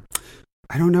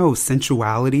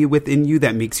 sensuality within you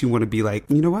that makes you want to be like,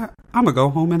 you know what? I'm gonna go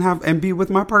home and be with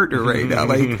my partner right now.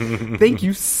 Like, thank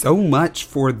you so much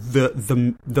for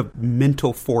the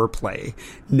mental foreplay.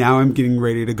 Now I'm getting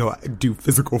ready to go do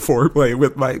physical foreplay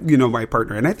with my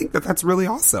partner, and I think that that's really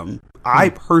awesome. I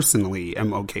personally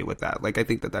am okay with that. Like, I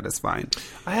think that is fine.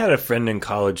 I had a friend in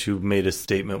college who made a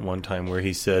statement one time where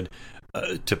he said,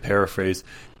 to paraphrase,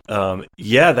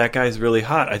 yeah, that guy's really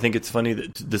hot. I think it's funny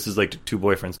that this is like two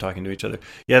boyfriends talking to each other.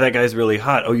 Yeah, that guy's really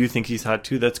hot. Oh, you think he's hot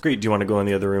too? That's great. Do you want to go in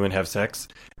the other room and have sex?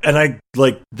 And I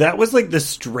that was like the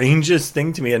strangest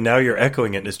thing to me. And now you're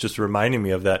echoing it. And it's just reminding me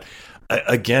of that.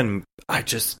 Again, I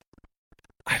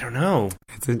don't know.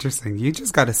 It's interesting. You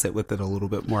just got to sit with it a little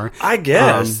bit more, I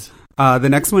guess. The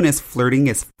next one is flirting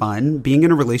is fun. Being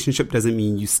in a relationship doesn't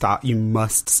mean you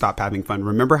must stop having fun.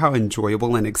 Remember how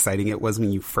enjoyable and exciting it was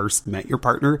when you first met your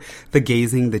partner? The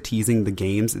gazing, the teasing, the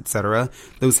games, etc.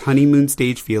 Those honeymoon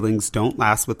stage feelings don't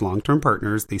last with long-term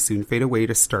partners. They soon fade away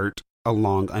to start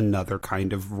along another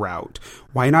kind of route?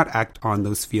 Why not act on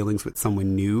those feelings with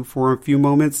someone new for a few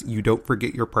moments? You don't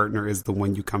forget your partner is the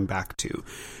one you come back to.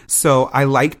 So I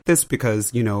like this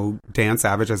because, you know, Dan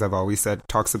Savage, as I've always said,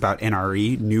 talks about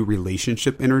NRE, new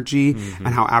relationship energy, and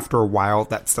how after a while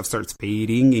that stuff starts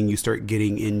fading and you start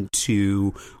getting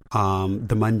into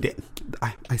the mundane.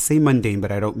 I say mundane,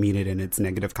 but I don't mean it in its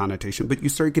negative connotation, but you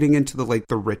start getting into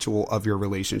the ritual of your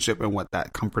relationship and what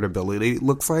that comfortability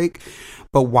looks like.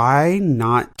 But why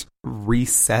not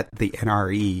reset the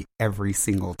NRE every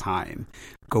single time?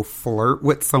 Go flirt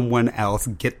with someone else,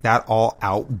 get that all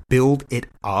out, build it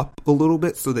up a little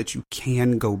bit so that you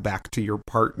can go back to your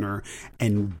partner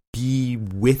and be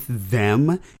with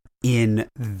them in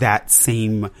that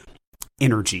same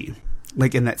energy.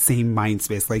 Like in that same mind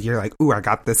space, like you're like, ooh, I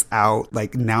got this out.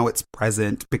 Like now it's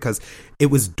present because it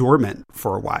was dormant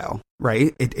for a while,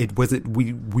 right? It wasn't,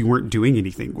 we weren't doing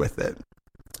anything with it.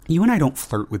 You and I don't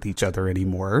flirt with each other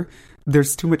anymore.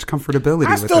 There's too much comfortability.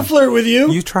 I still flirt with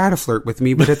you. You try to flirt with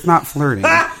me, but it's not flirting.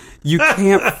 You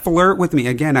can't flirt with me.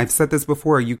 Again, I've said this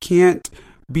before. You can't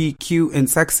be cute and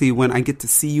sexy when I get to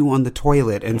see you on the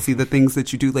toilet and see the things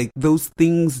that you do. Like those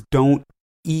things don't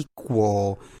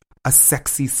equal a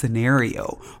sexy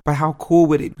scenario. But how cool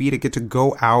would it be to get to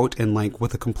go out and like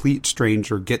with a complete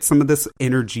stranger, get some of this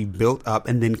energy built up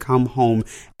and then come home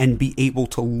and be able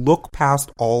to look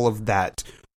past all of that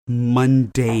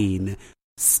mundane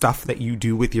stuff that you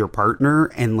do with your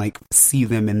partner and like see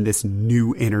them in this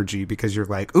new energy because you're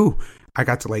like, ooh, I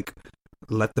got to like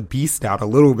let the beast out a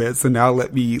little bit. So now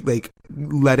let me like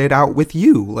let it out with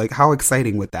you. Like how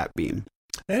exciting would that be?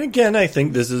 And again, I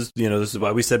think this is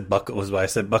why we said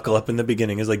buckle up in the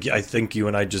beginning, is like, I think you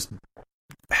and I just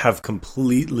have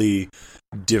completely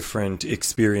different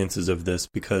experiences of this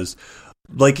because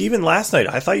like even last night,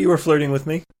 I thought you were flirting with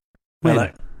me.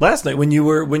 Last night when you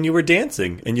were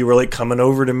dancing and you were like coming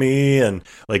over to me and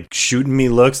like shooting me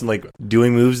looks and like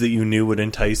doing moves that you knew would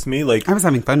entice me. Like I was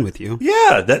having fun with you.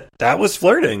 Yeah, that was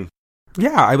flirting.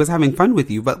 Yeah, I was having fun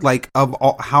with you, but like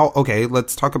okay,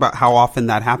 let's talk about how often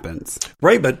that happens.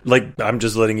 Right, but like I'm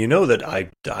just letting you know that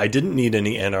I didn't need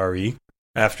any NRE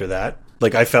after that.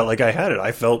 Like I felt like I had it.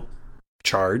 I felt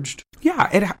charged. Yeah,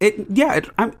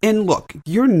 and look,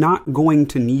 you're not going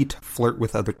to need to flirt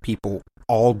with other people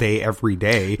all day, every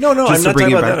day. No, I'm not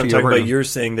talking about that. I'm talking about you're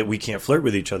saying that we can't flirt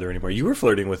with each other anymore. You were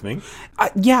flirting with me.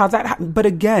 But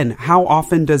again, how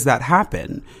often does that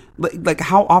happen? Like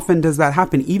how often does that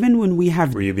happen? Even when we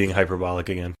have... Were you being hyperbolic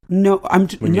again? No,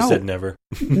 you said never.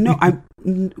 No,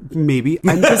 maybe.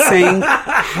 I'm just saying,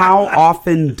 how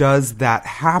often does that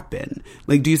happen?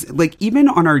 Like, do you like even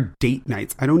on our date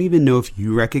nights? I don't even know if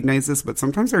you recognize this, but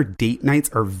sometimes our date nights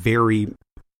are very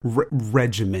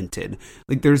regimented.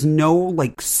 Like, there's no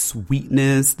like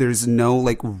sweetness. There's no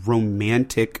like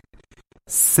romantic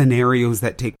scenarios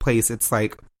that take place. It's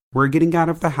like we're getting out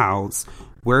of the house.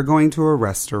 We're going to a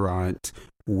restaurant.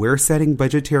 We're setting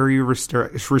budgetary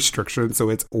restrictions. So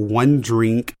it's one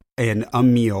drink and a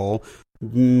meal.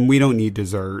 We don't need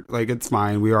dessert. Like, it's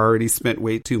fine. We already spent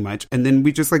way too much. And then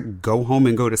we just like go home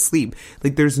and go to sleep.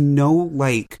 Like, there's no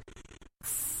like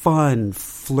fun,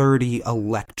 flirty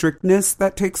electricness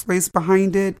that takes place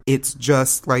behind it. It's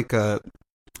just like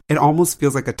it almost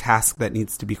feels like a task that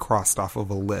needs to be crossed off of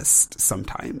a list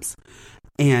sometimes.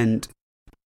 And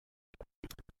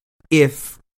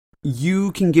if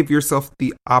you can give yourself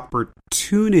the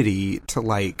opportunity to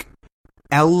like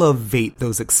elevate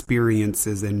those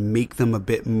experiences and make them a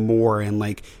bit more, and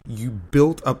like you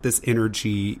built up this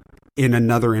energy in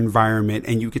another environment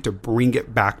and you get to bring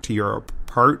it back to your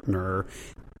partner,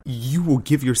 you will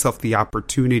give yourself the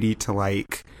opportunity to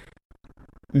like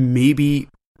maybe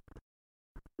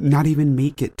not even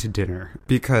make it to dinner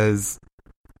because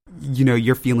you know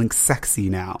you're feeling sexy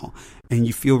now and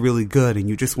you feel really good and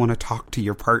you just want to talk to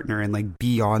your partner and like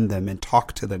be on them and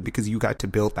talk to them because you got to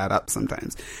build that up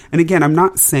sometimes. And again, I'm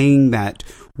not saying that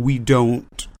we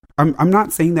don't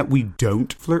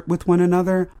flirt with one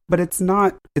another, but it's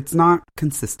not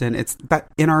consistent. It's that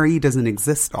NRE doesn't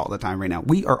exist all the time right now.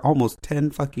 We are almost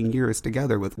 10 fucking years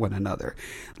together with one another.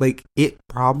 Like, it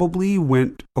probably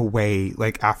went away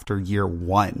like after year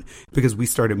 1 because we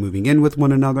started moving in with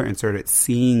one another and started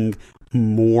seeing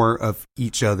more of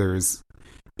each other's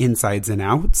insides and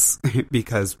outs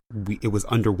because it was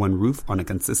under one roof on a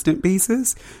consistent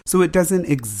basis. So it doesn't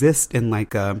exist in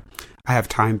like a I have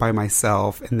time by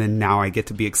myself, and then now I get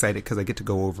to be excited because I get to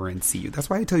go over and see you. That's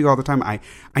why I tell you all the time, I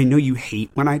know you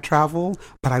hate when I travel,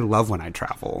 but I love when I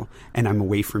travel, and I'm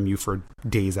away from you for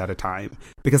days at a time,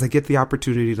 because I get the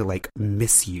opportunity to, like,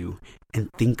 miss you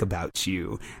and think about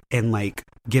you and, like,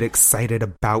 get excited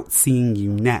about seeing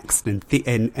you next.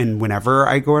 And whenever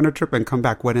I go on a trip and come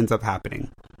back, what ends up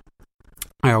happening?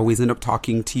 I always end up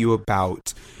talking to you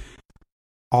about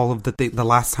all of the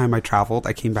last time I traveled,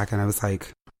 I came back and I was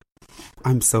like,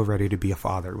 I'm so ready to be a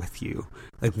father with you.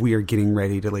 Like, we are getting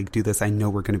ready to, like, do this. I know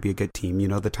we're going to be a good team. You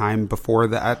know, the time before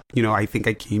that, you know, I think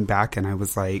I came back and I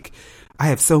was like, I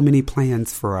have so many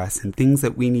plans for us and things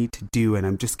that we need to do. And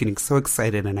I'm just getting so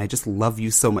excited. And I just love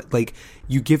you so much. Like,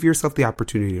 you give yourself the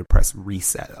opportunity to press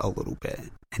reset a little bit.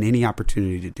 And any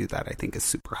opportunity to do that, I think, is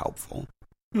super helpful.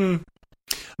 I'm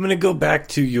going to go back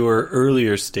to your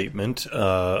earlier statement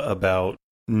about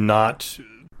not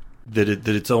that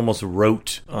it's almost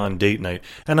rote on date night.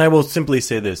 And I will simply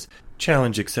say this: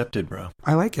 challenge accepted, bro.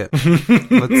 I like it.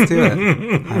 Let's do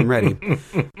it. I'm ready.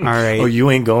 All right. Oh, you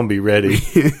ain't going to be ready.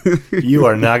 You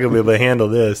are not going to be able to handle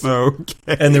this. Okay.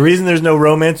 And the reason there's no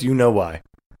romance, you know why.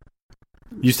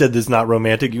 You said this is not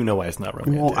romantic. You know why it's not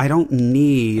romantic. Well, I don't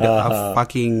need a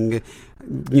fucking,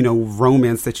 you know,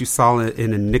 romance that you saw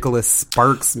in a Nicholas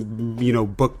Sparks, you know,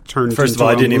 book turned First into of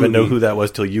all, I didn't movie. even know who that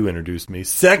was till you introduced me.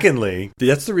 Secondly,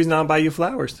 that's the reason I'll buy you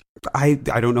flowers. I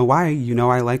don't know why. You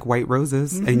know, I like white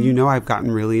roses, and you know I've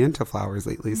gotten really into flowers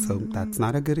lately, so that's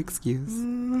not a good excuse,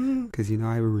 because you know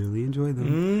I really enjoy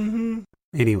them.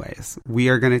 Anyways, we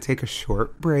are going to take a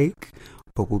short break,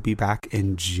 but we'll be back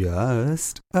in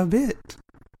just a bit.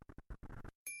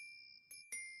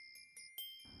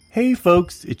 Hey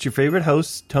folks, it's your favorite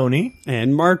hosts, Tony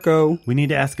and Marco. We need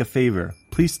to ask a favor.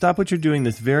 Please stop what you're doing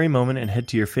this very moment and head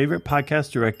to your favorite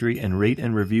podcast directory and rate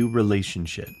and review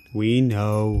Relationship. We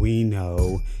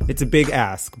know. It's a big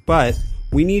ask, but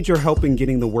we need your help in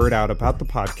getting the word out about the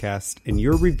podcast, and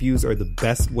your reviews are the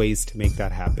best ways to make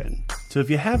that happen. So if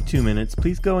you have 2 minutes,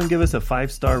 please go and give us a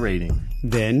 5-star rating.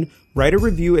 Then write a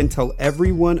review and tell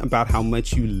everyone about how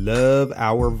much you love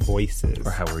our voices.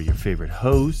 Or how we're your favorite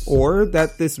hosts. Or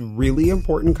that this really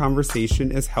important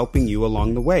conversation is helping you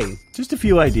along the way. Just a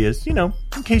few ideas, you know,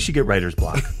 in case you get writer's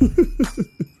block.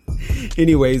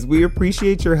 Anyways, we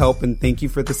appreciate your help and thank you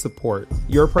for the support.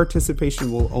 Your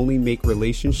participation will only make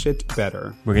Relationship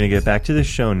better. We're going to get back to the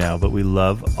show now, but we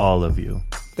love all of you.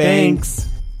 Thanks.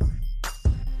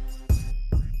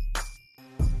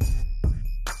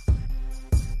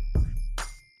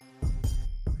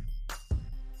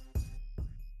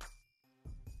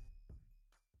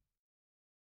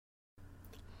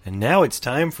 And now it's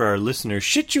time for our listener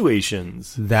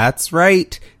situations. That's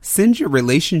right. Send your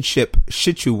relationship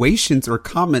situations or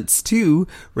comments to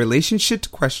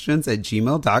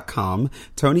relationshipquestions@gmail.com.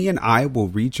 Tony and I will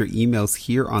read your emails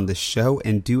here on the show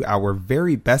and do our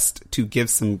very best to give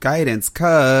some guidance,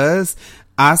 cause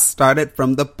I started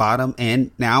from the bottom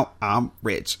and now I'm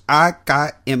rich. I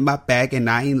got in my bag and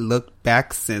I ain't looked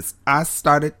back since I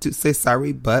started to say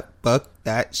sorry, but fuck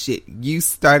that shit. You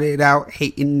started out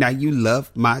hating, now you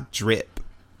love my drip.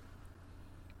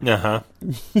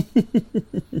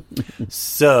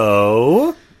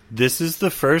 So, this is the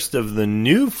first of the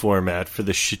new format for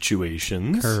the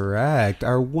situations. Correct.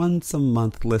 Our once a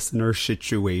month listener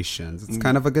situations. It's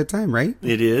kind of a good time, right?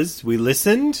 It is. We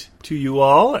listened to you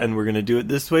all, and we're going to do it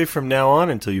this way from now on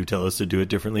until you tell us to do it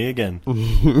differently again.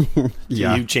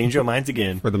 Yeah. You change your minds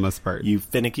again. For the most part. You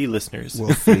finicky listeners.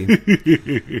 We'll see.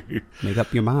 Make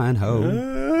up your mind,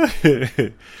 ho.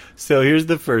 So here's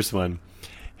the first one.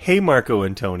 Hey, Marco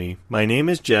and Tony. My name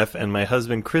is Jeff, and my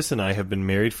husband Chris and I have been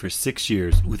married for 6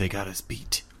 years. Ooh, they got us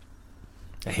beat.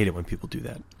 I hate it when people do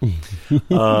that.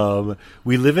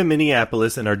 We live in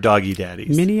Minneapolis and are doggy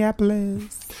daddies.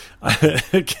 Minneapolis.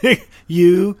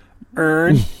 You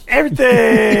earn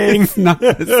everything. It's not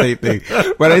the same thing.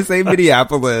 When I say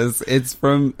Minneapolis, it's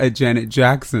from a Janet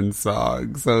Jackson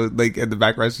song. So, like, in the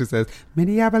background, she says,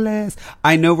 Minneapolis.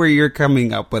 I know where you're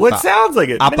coming up with what sounds like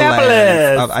it?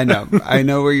 Minneapolis. I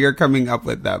know where you're coming up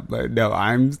with that, but no,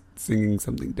 I'm singing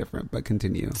something different, but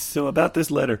continue. So about this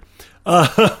letter.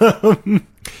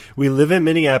 We live in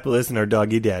Minneapolis and are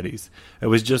doggy daddies. I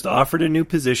was just offered a new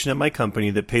position at my company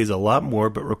that pays a lot more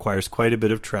but requires quite a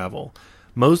bit of travel.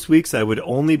 Most weeks I would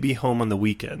only be home on the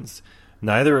weekends.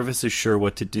 Neither of us is sure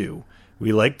what to do.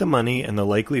 We like the money and the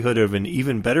likelihood of an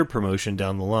even better promotion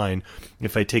down the line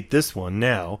if I take this one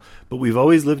now, but we've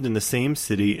always lived in the same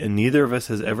city and neither of us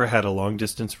has ever had a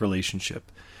long-distance relationship.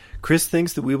 Chris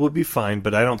thinks that we will be fine,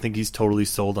 but I don't think he's totally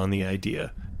sold on the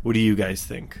idea. What do you guys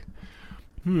think?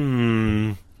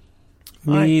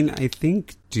 I mean, I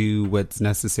think do what's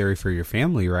necessary for your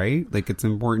family, right? Like, it's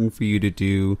important for you to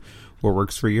do what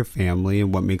works for your family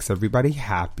and what makes everybody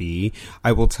happy.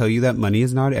 I will tell you that money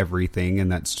is not everything,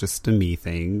 and that's just a me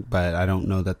thing, but I don't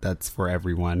know that that's for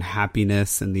everyone.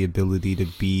 Happiness and the ability to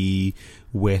be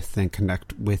with and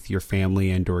connect with your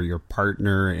family and or your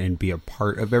partner and be a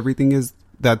part of everything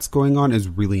that's going on is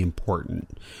really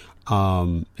important.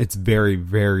 It's very,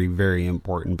 very, very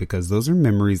important because those are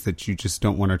memories that you just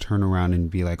don't want to turn around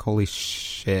and be like, holy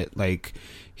shit, like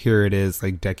here it is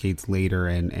like decades later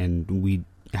and we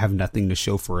have nothing to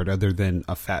show for it other than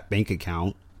a fat bank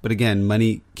account. But again,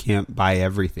 money can't buy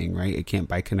everything, right? It can't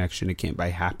buy connection. It can't buy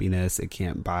happiness. It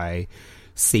can't buy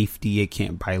safety. It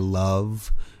can't buy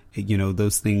love.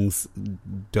 Those things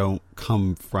don't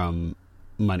come from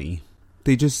money.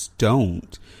 They just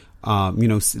don't.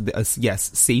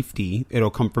 Yes, safety, it'll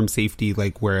come from safety,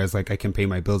 like, whereas like I can pay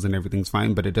my bills and everything's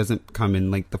fine, but it doesn't come in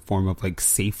like the form of like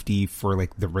safety for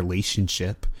like the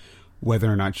relationship,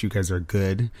 whether or not you guys are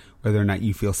good, whether or not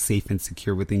you feel safe and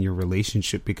secure within your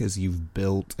relationship because you've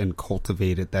built and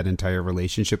cultivated that entire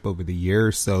relationship over the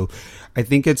years. So I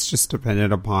think it's just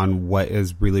dependent upon what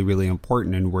is really, really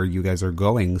important and where you guys are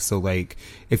going. So like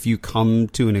if you come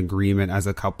to an agreement as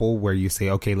a couple where you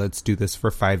say, okay, let's do this for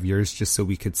 5 years just so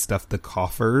we could stuff the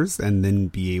coffers and then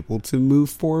be able to move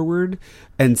forward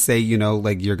and say,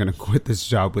 like you're going to quit this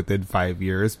job within 5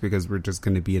 years because we're just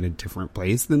going to be in a different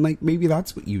place, then like maybe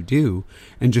that's what you do.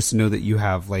 And just know that you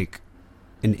have like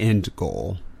an end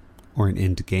goal or an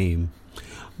end game.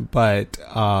 But like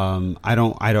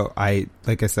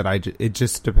I said, it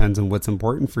just depends on what's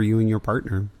important for you and your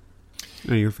partner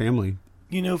and your family.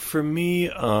 For me,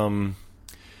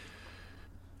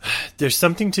 there's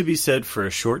something to be said for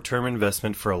a short-term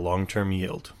investment for a long-term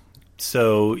yield.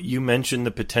 So you mentioned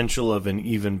the potential of an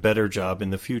even better job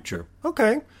in the future.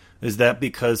 Okay. Is that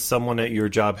because someone at your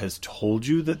job has told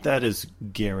you that that is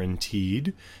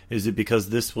guaranteed? Is it because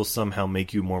this will somehow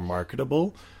make you more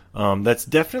marketable? That's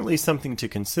definitely something to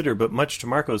consider, but much to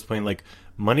Marco's point, like,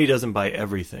 money doesn't buy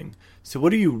everything. So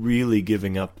what are you really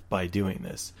giving up by doing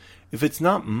this? If it's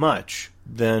not much,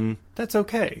 then that's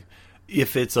okay.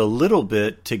 If it's a little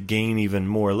bit to gain even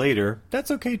more later, that's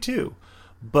okay too.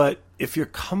 But if you're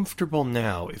comfortable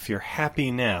now, if you're happy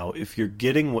now, if you're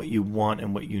getting what you want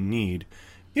and what you need,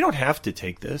 you don't have to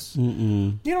take this.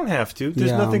 You don't have to.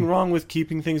 There's nothing wrong with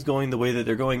keeping things going the way that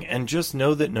they're going. And just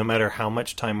know that no matter how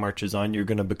much time marches on, you're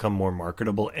going to become more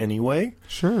marketable anyway.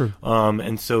 Sure.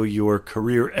 And so your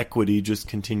career equity just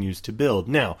continues to build.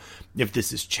 Now, if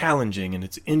this is challenging and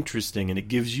it's interesting and it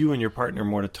gives you and your partner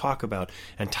more to talk about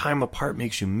and time apart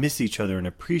makes you miss each other and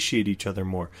appreciate each other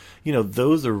more,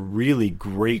 those are really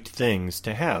great things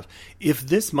to have. If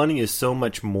this money is so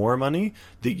much more money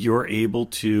that you're able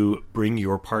to bring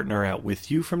your partner out with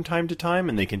you from time to time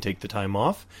and they can take the time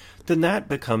off, then that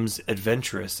becomes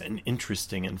adventurous and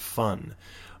interesting and fun.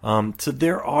 So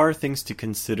there are things to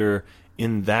consider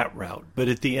in that route. But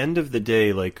at the end of the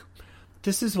day, like,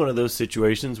 this is one of those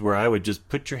situations where I would just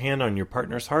put your hand on your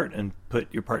partner's heart and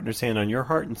put your partner's hand on your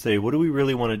heart and say, what do we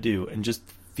really want to do? And just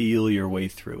feel your way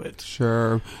through it.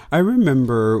 Sure. I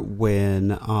remember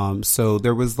when, so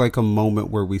there was like a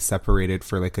moment where we separated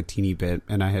for like a teeny bit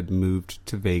and I had moved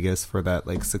to Vegas for that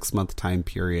like 6-month time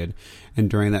period. And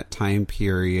during that time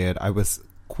period, I was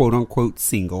quote unquote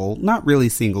single, not really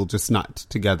single, just not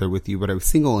together with you, but I was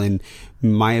single, and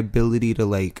my ability to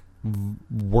like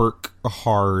work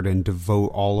hard and devote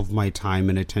all of my time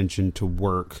and attention to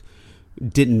work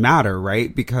didn't matter,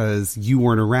 right? Because you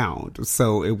weren't around.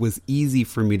 So it was easy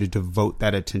for me to devote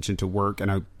that attention to work,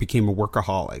 and I became a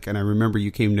workaholic. And I remember you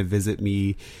came to visit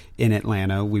me in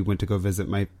Atlanta. We went to go visit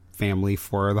my family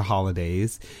for the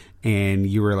holidays, and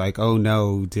you were like, oh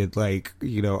no, did like,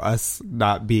 us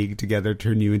not being together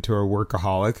turn you into a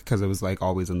workaholic? Because I was like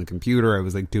always on the computer. I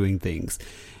was like doing things.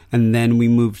 And then we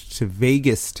moved to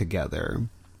Vegas together.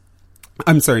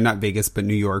 I'm sorry, not Vegas, but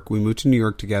New York. We moved to New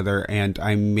York together, and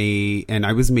I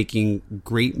was making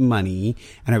great money,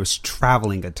 and I was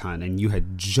traveling a ton, and you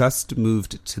had just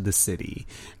moved to the city,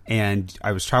 and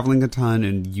I was traveling a ton,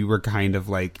 and you were kind of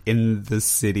like in the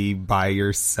city by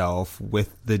yourself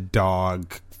with the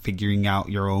dog, figuring out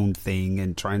your own thing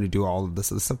and trying to do all of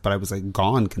this other stuff, but I was like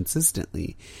gone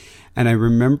consistently. And I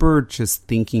remember just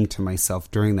thinking to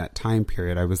myself during that time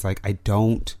period, I was like, I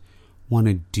don't want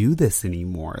to do this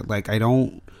anymore. Like, I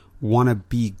don't want to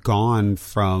be gone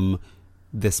from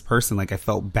this person. Like, I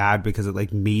felt bad because it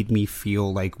like made me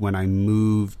feel like when I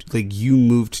moved, like you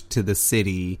moved to the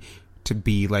city to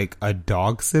be like a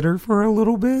dog sitter for a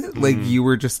little bit. Mm-hmm. Like you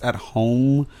were just at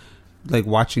home like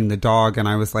watching the dog, and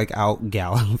I was like out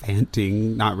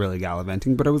gallivanting, not really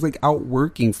gallivanting, but I was like out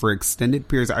working for extended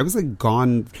periods. I was like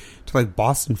gone to like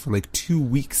Boston for like 2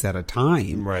 weeks at a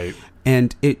time. Right.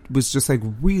 And it was just like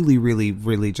really, really,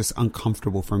 really just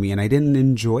uncomfortable for me, and I didn't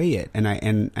enjoy it, and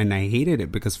I hated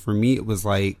it, because for me it was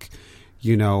like,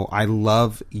 you know, I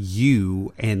love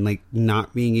you, and like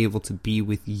not being able to be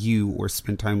with you or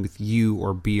spend time with you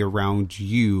or be around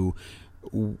you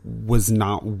was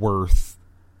not worth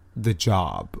the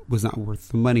job, was not worth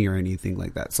the money or anything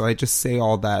like that. So I just say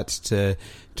all that to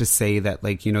say that,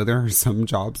 like, you know, there are some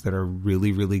jobs that are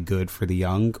really, really good for the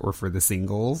young or for the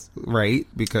singles, right?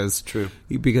 Because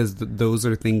those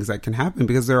are things that can happen,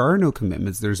 because there are no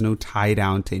commitments, there's no tie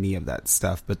down to any of that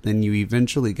stuff. But then you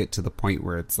eventually get to the point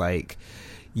where it's like,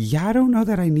 yeah, I don't know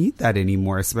that I need that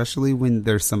anymore, especially when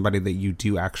there's somebody that you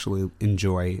do actually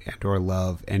enjoy and or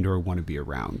love and or want to be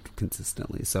around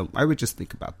consistently. So I would just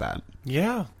think about that.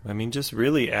 Yeah. I mean, just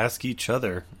really ask each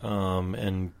other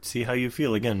and see how you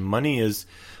feel. Again, money is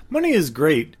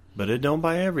great, but it don't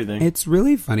buy everything. It's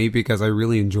really funny because I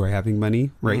really enjoy having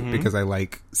money, right? Mm-hmm. Because I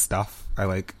like stuff. I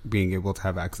like being able to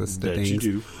have access to things. You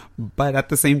do. But at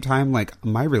the same time, like,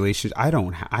 my relationship, I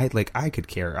could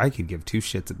care. I could give two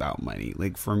shits about money.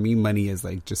 Like, for me, money is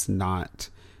like just not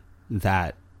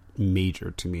that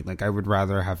major to me. Like, I would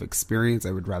rather have experience.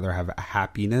 I would rather have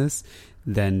happiness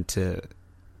than to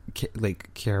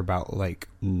like care about like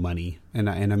money. And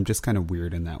I'm just kind of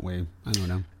weird in that way. I don't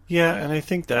know. Yeah, and I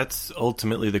think that's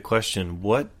ultimately the question.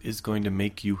 What is going to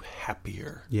make you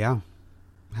happier? Yeah.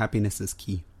 Happiness is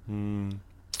key.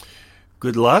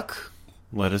 Good luck.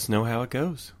 Let us know how it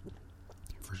goes.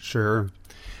 For sure.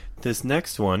 This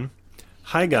next one.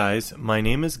 Hi, guys. My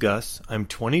name is Gus. I'm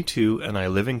 22, and I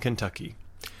live in Kentucky.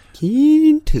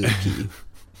 Kentucky.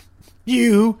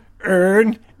 You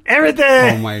earn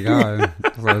everything! Oh, my God.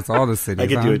 So it's all the cities. I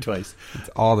can do it twice. It's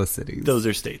all the cities. Those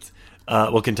are states.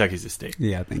 Well, Kentucky's a state.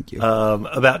 Yeah, thank you.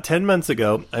 About 10 months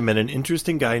ago, I met an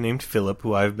interesting guy named Philip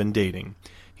who I've been dating.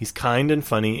 He's kind and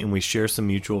funny, and we share some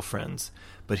mutual friends.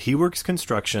 But he works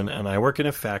construction, and I work in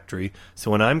a factory, so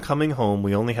when I'm coming home,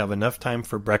 we only have enough time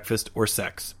for breakfast or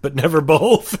sex, but never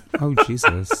both. Oh,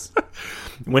 Jesus.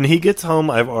 When he gets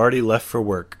home, I've already left for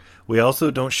work. We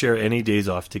also don't share any days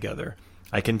off together.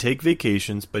 I can take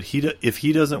vacations, but if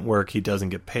he doesn't work, he doesn't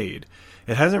get paid.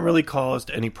 It hasn't really caused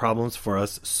any problems for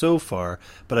us so far,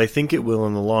 but I think it will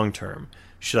in the long term.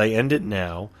 Should I end it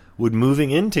now? Would moving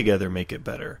in together make it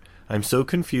better? I'm so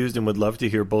confused and would love to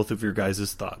hear both of your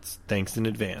guys' thoughts. Thanks in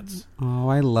advance. Oh,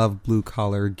 I love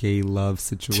blue-collar gay love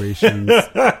situations.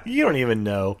 You don't even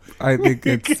know. I think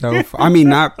it's so fun. I mean,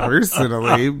 not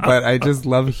personally, but I just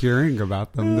love hearing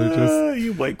about them. They're just...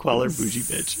 you white-collar bougie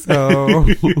bitch.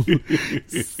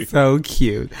 So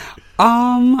cute.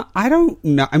 I don't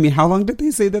know. I mean, how long did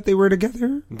they say that they were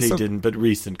together? They didn't, but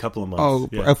recent, couple of months. Oh,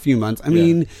 yeah. A few months. I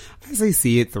mean, as I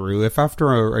see it through, if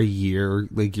after a year,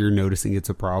 like, you're noticing it's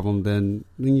a problem, then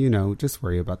you know, just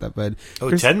worry about that. But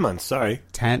 10 months, sorry.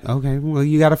 10, okay. Well,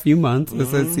 you got a few months.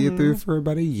 Let's see it through for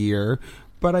about a year.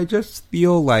 But I just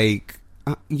feel like,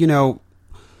 you know,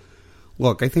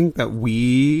 look, I think that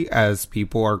we as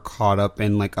people are caught up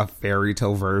in like a fairy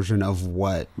tale version of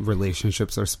what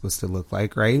relationships are supposed to look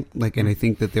like, right? Like, and I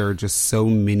think that there are just so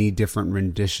many different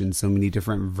renditions, so many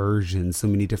different versions, so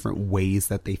many different ways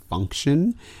that they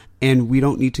function. And we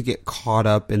don't need to get caught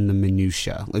up in the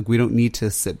minutia. Like, we don't need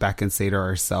to sit back and say to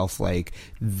ourselves, like,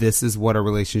 this is what a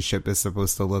relationship is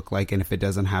supposed to look like. And if it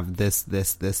doesn't have this,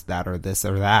 that, or this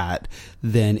or that,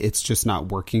 then it's just not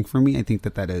working for me. I think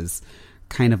that is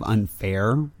kind of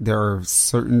unfair. There are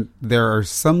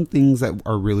some things that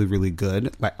are really, really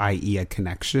good, like i.e. a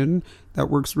connection that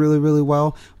works really, really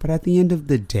well. But at the end of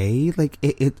the day, like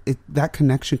it that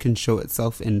connection can show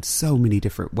itself in so many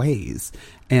different ways.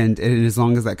 And as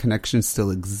long as that connection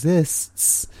still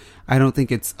exists, I don't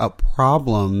think it's a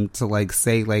problem to like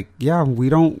say like, yeah, we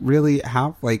don't really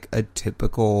have like a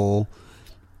typical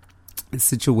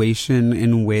situation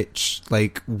in which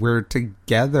like we're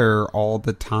together all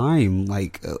the time.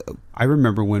 Like I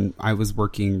remember when I was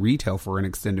working retail for an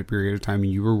extended period of time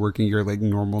and you were working your like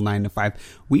normal 9 to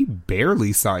 5, we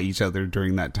barely saw each other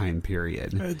during that time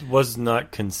period. It was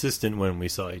not consistent when we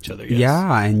saw each other. Yes.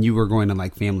 Yeah, and you were going to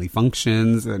like family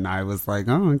functions and I was like,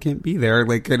 oh, I can't be there.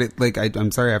 Like,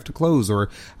 I'm sorry, I have to close, or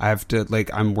I have to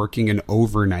like, I'm working an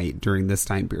overnight during this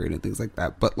time period and things like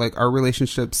that. But like our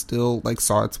relationship still like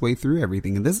saw its way through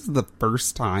everything. And this is the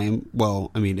first time,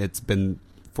 well, I mean, it's been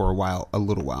for a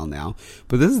little while now,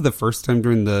 but this is the first time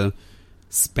during the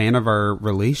span of our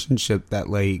relationship that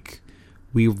like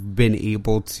we've been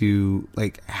able to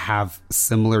like have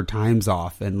similar times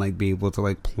off and like be able to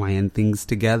like plan things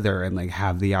together and like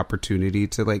have the opportunity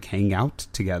to like hang out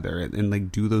together and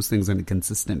like do those things on a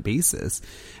consistent basis.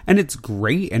 And it's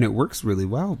great and it works really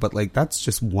well. But like, that's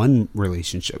just one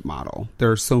relationship model.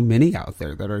 There are so many out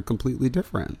there that are completely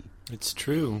different. It's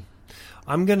true.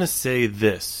 I'm going to say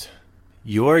this.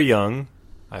 You're young.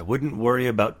 I wouldn't worry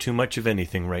about too much of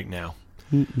anything right now.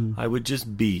 Mm-mm. I would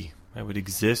just be. I would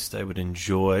exist. I would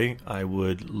enjoy. I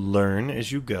would learn as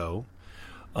you go.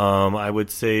 I would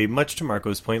say, much to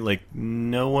Marco's point, like,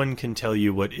 no one can tell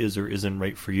you what is or isn't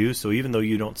right for you. So even though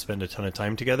you don't spend a ton of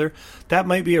time together, that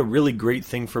might be a really great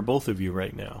thing for both of you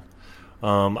right now.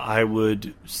 I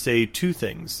would say two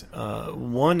things.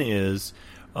 One is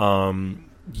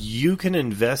you can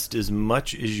invest as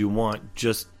much as you want.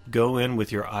 Just go in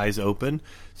with your eyes open.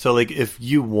 So, like, if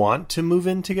you want to move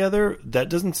in together, that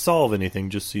doesn't solve anything,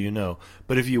 just so you know.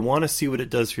 But if you want to see what it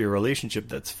does for your relationship,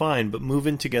 that's fine. But move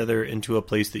in together into a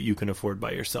place that you can afford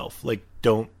by yourself. Like,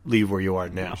 don't leave where you are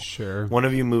now. Sure. One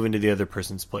of you move into the other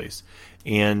person's place.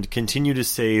 And continue to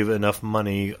save enough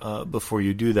money before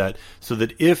you do that, so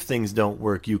that if things don't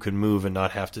work, you can move and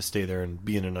not have to stay there and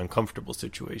be in an uncomfortable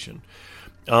situation.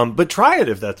 But try it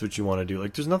if that's what you want to do.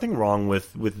 Like, there's nothing wrong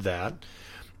with that.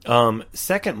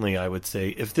 Secondly, I would say,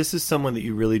 if this is someone that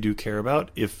you really do care about,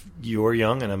 if you're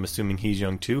young, and I'm assuming he's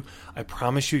young too, I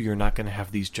promise you're not going to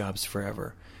have these jobs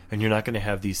forever, and you're not going to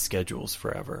have these schedules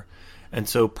forever. And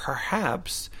so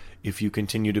perhaps if you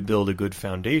continue to build a good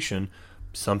foundation,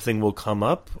 something will come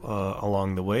up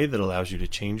along the way that allows you to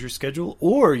change your schedule,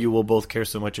 or you will both care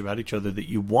so much about each other that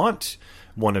you want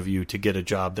one of you to get a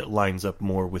job that lines up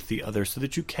more with the other so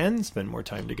that you can spend more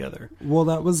time together. Well,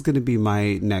 that was going to be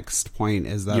my next point,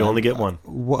 is that you only get one.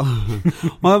 Well,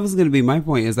 that was going to be my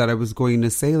point, is that I was going to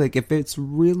say, like, if it's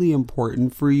really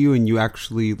important for you and you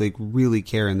actually like really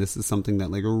care, and this is something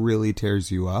that like really tears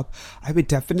you up, I would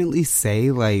definitely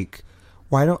say, like,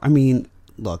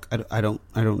 look, I don't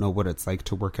know what it's like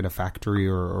to work at a factory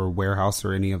or warehouse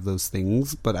or any of those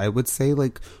things, but I would say,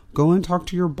 like, go and talk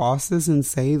to your bosses and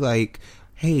say, like,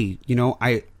 hey, you know,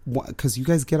 because you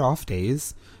guys get off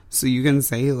days, so you can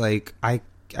say, like, I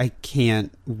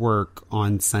can't work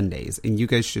on Sundays, and you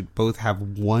guys should both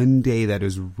have one day that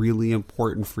is really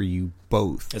important for you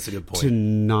both. That's a good point. To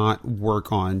not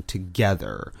work on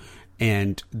together.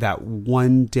 And that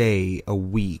one day a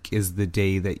week is the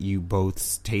day that you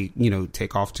both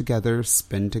take off together,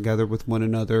 spend together with one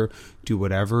another, do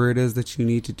whatever it is that you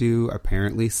need to do.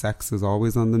 Apparently sex is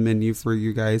always on the menu for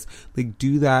you guys. Like,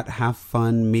 do that, have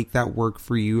fun, make that work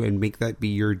for you, and make that be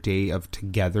your day of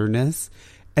togetherness.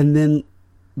 And then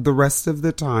the rest of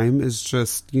the time is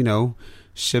just, you know,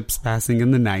 ships passing in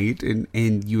the night, and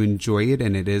you enjoy it,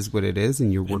 and it is what it is,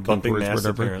 and you're working towards whatever.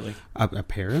 Apparently.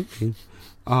 Apparently.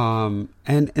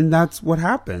 And that's what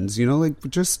happens, you know, like,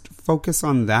 just focus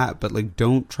on that, but like,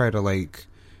 don't try to, like,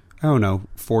 I don't know,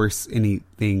 force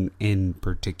anything in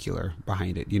particular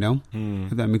behind it, you know?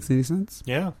 If that makes any sense.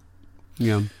 Yeah.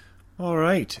 Yeah. All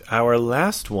right. Our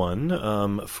last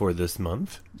one for this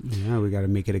month. Yeah, we got to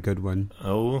make it a good one.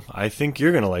 Oh, I think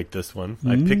you're going to like this one.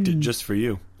 I picked it just for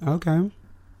you. Okay.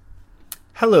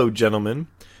 Hello, gentlemen.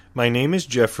 My name is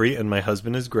Jeffrey and my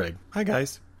husband is Greg. Hi,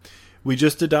 guys. We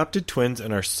just adopted twins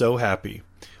and are so happy.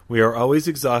 We are always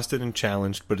exhausted and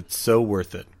challenged, but it's so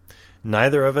worth it.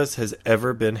 Neither of us has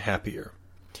ever been happier.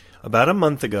 About a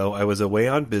month ago, I was away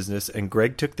on business and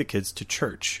Greg took the kids to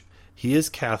church. He is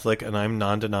Catholic and I'm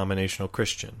non-denominational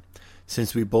Christian.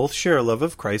 Since we both share a love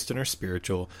of Christ and are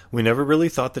spiritual, we never really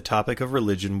thought the topic of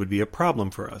religion would be a problem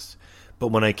for us. But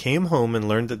when I came home and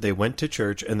learned that they went to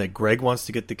church and that Greg wants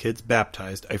to get the kids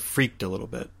baptized, I freaked a little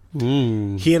bit.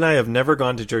 He and I have never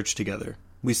gone to church together.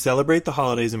 We celebrate the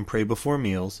holidays and pray before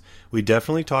meals. We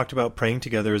definitely talked about praying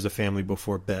together as a family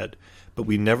before bed. But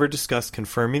we never discussed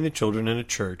confirming the children in a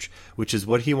church, which is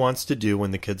what he wants to do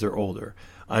when the kids are older.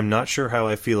 I'm not sure how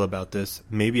I feel about this.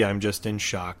 Maybe I'm just in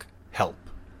shock. Help.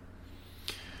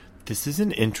 This is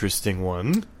an interesting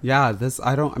one. Yeah,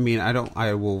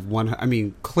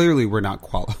 clearly we're not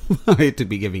qualified to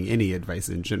be giving any advice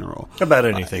in general. About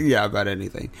anything. About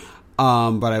anything.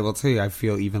 But I will tell you, I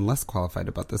feel even less qualified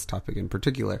about this topic in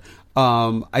particular.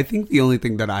 I think the only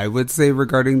thing that I would say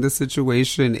regarding the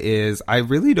situation is I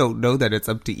really don't know that it's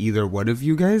up to either one of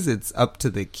you guys. It's up to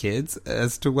the kids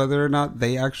as to whether or not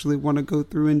they actually want to go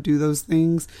through and do those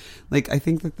things. Like, I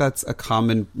think that that's a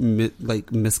common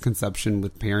misconception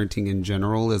with parenting in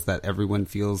general, is that everyone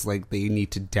feels like they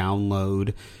need to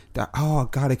download that. Oh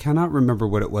God, I cannot remember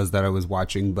what it was that I was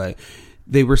watching, but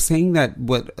they were saying that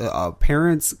what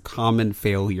parents' common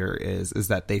failure is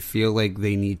that they feel like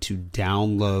they need to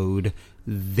download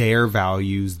their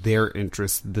values, their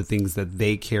interests, the things that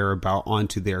they care about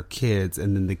onto their kids,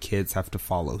 and then the kids have to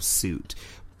follow suit.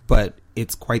 But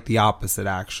it's quite the opposite,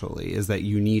 actually, is that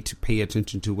you need to pay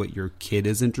attention to what your kid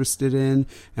is interested in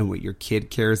and what your kid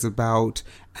cares about,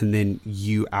 and then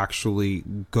you actually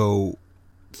go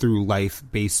through life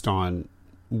based on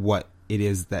what it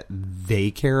is that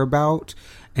they care about,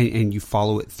 and you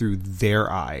follow it through their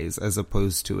eyes as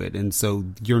opposed to it. And so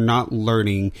you're not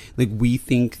learning, like, we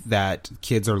think that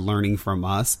kids are learning from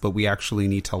us, but we actually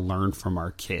need to learn from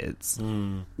our kids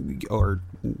or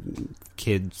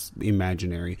kids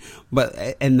imaginary.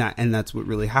 But and that's what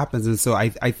really happens. And so I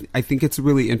think it's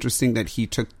really interesting that he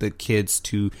took the kids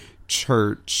to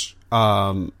church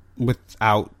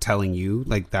without telling you.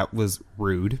 Like, that was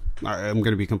rude. I'm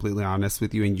going to be completely honest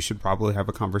with you, and you should probably have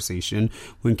a conversation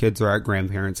when kids are at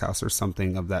grandparents' house or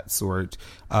something of that sort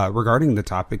regarding the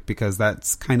topic, because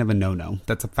that's kind of a no-no.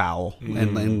 That's a foul,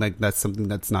 and like, that's something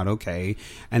that's not okay.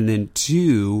 And then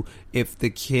two, if the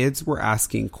kids were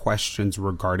asking questions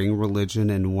regarding religion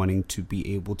and wanting to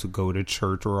be able to go to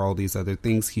church or all these other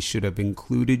things, he should have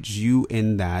included you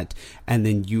in that, and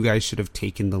then you guys should have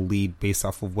taken the lead based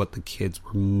off of what the kids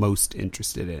were most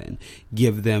interested in.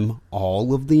 Give them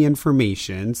all of the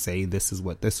information. Say, this is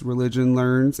what this religion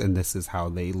learns, and this is how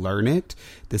they learn it.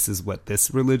 This is what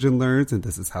this religion learns, and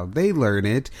this is how they learn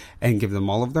it. And give them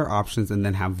all of their options, and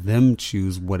then have them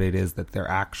choose what it is that they're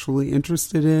actually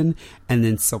interested in, and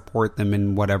then support them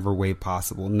in whatever way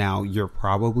possible. Now, you're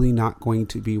probably not going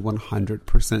to be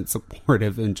 100%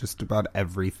 supportive in just about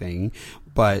everything,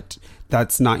 but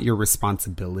that's not your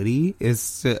responsibility.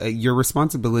 Your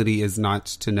responsibility is not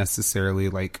to necessarily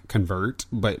like convert,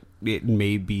 but it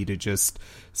may be to just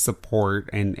support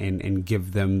and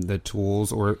give them the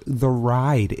tools or the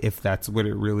ride, if that's what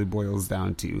it really boils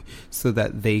down to, so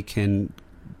that they can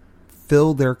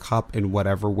fill their cup in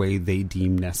whatever way they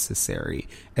deem necessary,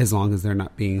 as long as they're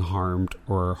not being harmed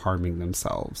or harming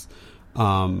themselves.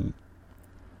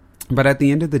 But at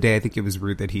the end of the day, I think it was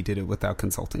rude that he did it without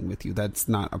consulting with you. That's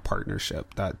not a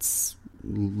partnership. That's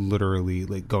literally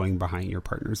like going behind your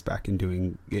partner's back and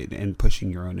doing it and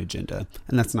pushing your own agenda.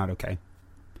 And that's not okay.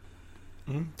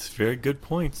 It's very good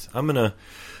points. I'm gonna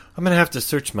have to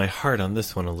search my heart on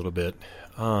this one a little bit.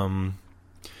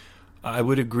 I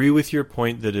would agree with your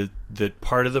point that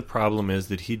part of the problem is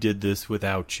that he did this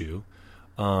without you.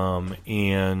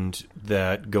 And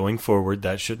that going forward,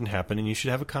 that shouldn't happen, and you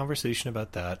should have a conversation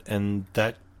about that, and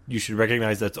that you should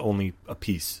recognize that's only a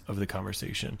piece of the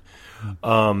conversation.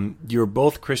 You're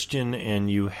both Christian,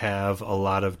 and you have a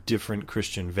lot of different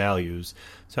Christian values,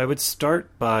 so I would start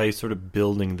by sort of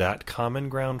building that common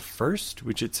ground first,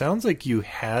 which it sounds like you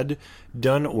had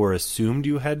done or assumed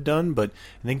you had done, but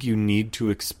I think you need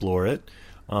to explore it.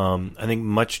 I think,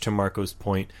 much to Marco's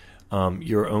point,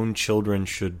 your own children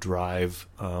should drive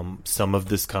some of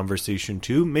this conversation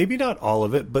too. Maybe not all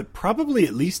of it, but probably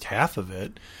at least half of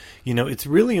it. You know, it's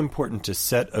really important to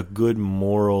set a good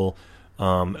moral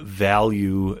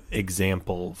value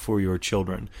example for your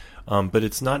children. But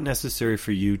it's not necessary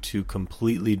for you to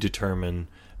completely determine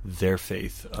their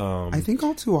faith. I think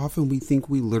all too often we think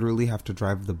we literally have to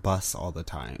drive the bus all the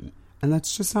time. And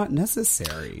that's just not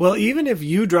necessary. Well, even if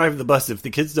you drive the bus, if the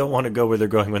kids don't want to go where they're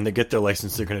going when they get their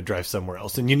license, they're going to drive somewhere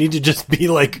else. And you need to just be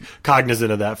like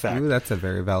cognizant of that fact. Ooh, that's a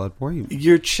very valid point.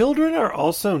 Your children are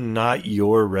also not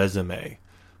your resume.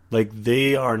 Like,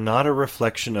 they are not a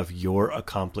reflection of your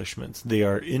accomplishments. They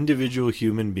are individual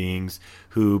human beings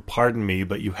who, pardon me,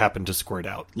 but you happen to squirt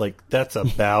out. Like, that's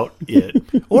about it.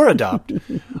 Or adopt.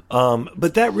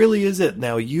 But that really is it.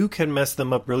 Now, you can mess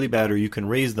them up really bad, or you can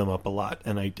raise them up a lot.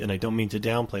 And I don't mean to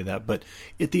downplay that. But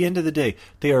at the end of the day,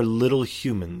 they are little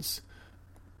humans.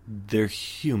 They're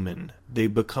human. They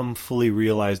become fully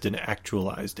realized and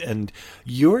actualized. And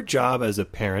your job as a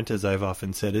parent, as I've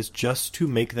often said, is just to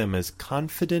make them as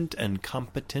confident and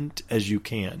competent as you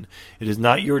can. It is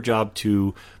not your job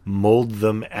to mold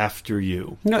them after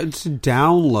you. No, it's to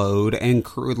download and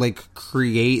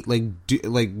create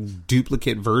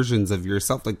duplicate versions of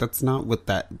yourself. Like, that's not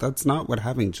what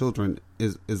having children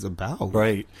is about.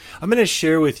 Right. I'm going to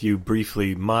share with you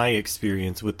briefly my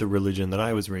experience with the religion that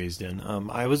I was raised in.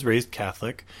 I was raised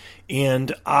Catholic,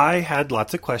 and I had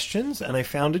lots of questions, and I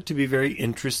found it to be very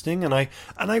interesting. And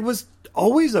I was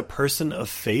always a person of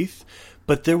faith,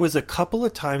 but there was a couple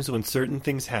of times when certain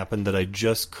things happened that I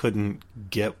just couldn't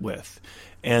get with.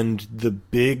 And the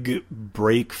big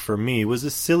break for me was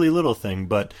a silly little thing,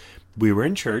 but we were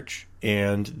in church,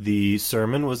 And the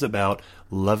sermon was about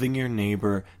loving your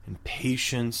neighbor and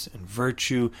patience and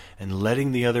virtue and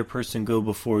letting the other person go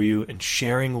before you and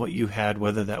sharing what you had,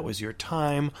 whether that was your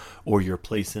time or your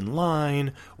place in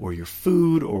line or your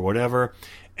food or whatever.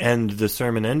 And the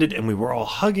sermon ended and we were all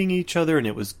hugging each other and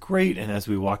it was great. And as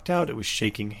we walked out, it was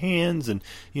shaking hands and,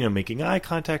 making eye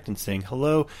contact and saying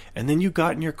hello. And then you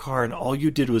got in your car and all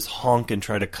you did was honk and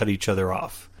try to cut each other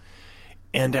off.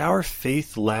 And our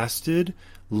faith lasted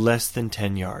less than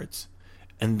 10 yards.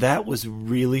 And that was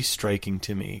really striking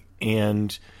to me.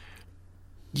 And,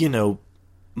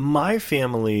 my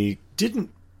family didn't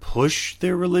push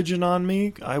their religion on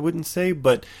me, I wouldn't say,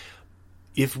 but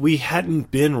if we hadn't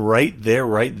been right there,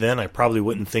 right then, I probably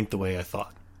wouldn't think the way I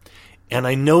thought. And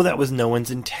I know that was no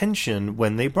one's intention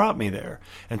when they brought me there.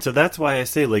 And so that's why I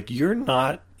say, you're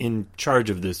not in charge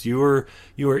of this. You are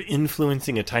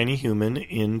influencing a tiny human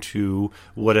into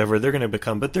whatever they're going to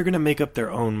become, but they're going to make up their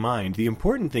own mind. The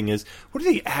important thing is, what are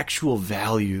the actual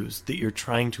values that you're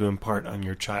trying to impart on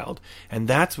your child? And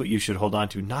that's what you should hold on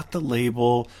to, not the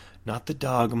label, not the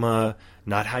dogma,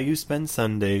 not how you spend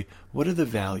Sunday. What are the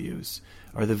values?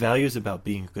 Are the values about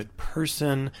being a good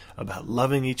person, about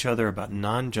loving each other, about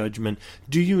non-judgment?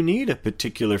 Do you need a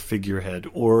particular figurehead,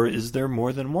 or is there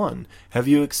more than one? Have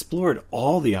you explored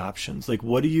all the options?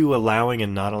 What are you allowing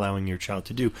and not allowing your child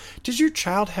to do? Does your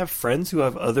child have friends who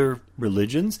have other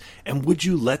religions? And would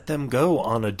you let them go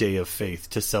on a day of faith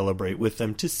to celebrate with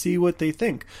them to see what they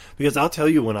think? Because I'll tell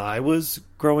you, when I was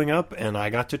growing up and I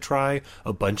got to try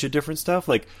a bunch of different stuff,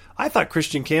 I thought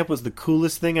Christian camp was the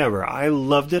coolest thing ever. I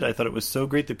loved it. I thought it was so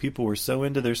great that people were so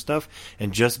into their stuff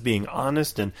and just being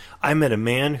honest. And I met a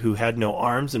man who had no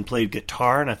arms and played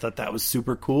guitar, and I thought that was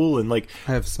super cool. And I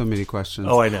have so many questions.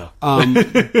 Oh, I know.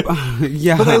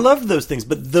 Yeah. But I loved those things.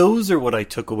 But those are what I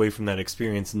took away from that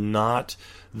experience, not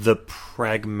the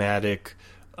pragmatic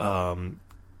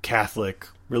Catholic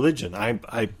religion.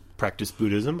 I practice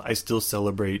Buddhism. I still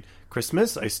celebrate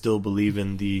Christmas. I still believe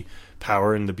in the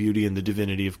power and the beauty and the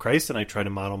divinity of Christ, and I try to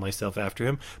model myself after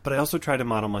him, but I also try to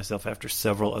model myself after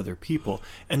several other people.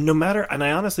 And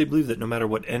I honestly believe that no matter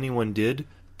what anyone did,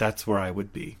 that's where I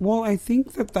would be. Well, I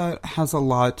think that has a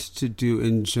lot to do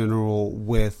in general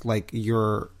with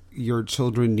your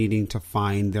children needing to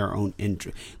find their own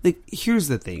interest. Here's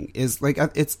the thing is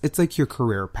it's like your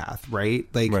career path, right?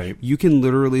 Right. You can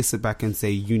literally sit back and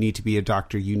say, you need to be a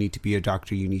doctor, you need to be a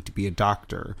doctor, you need to be a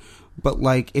doctor. But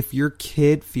if your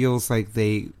kid feels like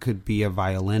they could be a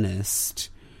violinist,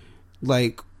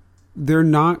 they're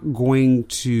not going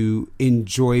to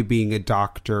enjoy being a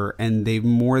doctor, and they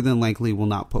more than likely will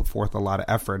not put forth a lot of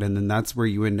effort. And then that's where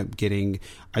you end up getting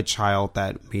a child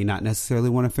that may not necessarily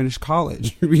want to finish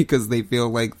college because they feel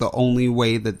like the only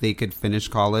way that they could finish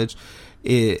college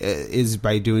is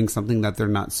by doing something that they're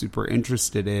not super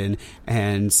interested in.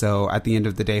 And so at the end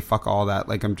of the day, fuck all that.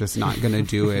 I'm just not going to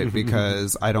do it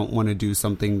because I don't want to do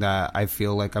something that I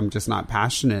feel like I'm just not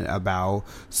passionate about.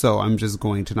 So I'm just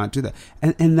going to not do that.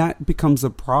 And that becomes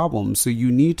a problem. So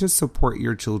you need to support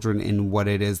your children in what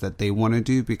it is that they want to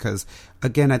do, because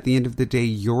again, at the end of the day,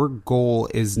 your goal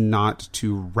is not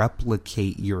to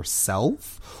replicate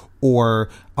yourself. Or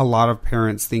a lot of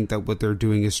parents think that what they're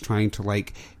doing is trying to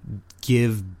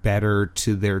give better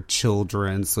to their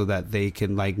children so that they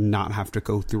can not have to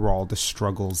go through all the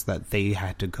struggles that they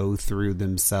had to go through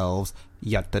themselves.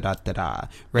 Yada-da-da-da,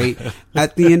 right?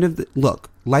 At the end of look,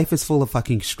 life is full of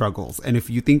fucking struggles. And if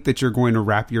you think that you're going to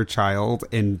wrap your child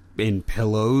in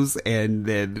pillows and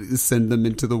then send them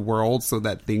into the world so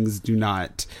that things do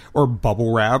not, or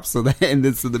bubble wrap and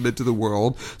then send them into the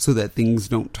world so that things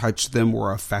don't touch them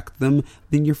or affect them,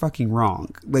 then you're fucking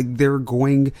wrong. They're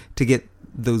going to get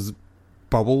those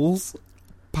bubbles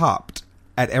popped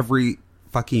at every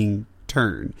fucking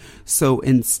turn. So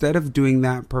instead of doing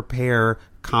that, prepare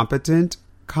competent,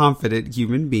 confident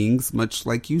human beings, much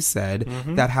like you said,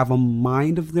 that have a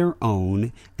mind of their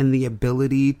own and the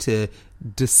ability to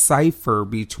decipher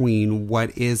between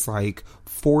what is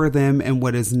for them and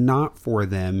what is not for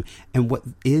them. And what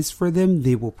is for them,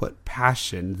 they will put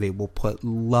passion, they will put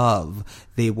love,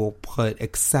 they will put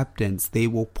acceptance, they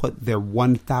will put their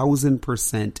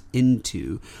 1000%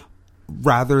 into,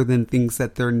 rather than things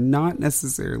that they're not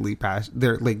necessarily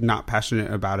they're not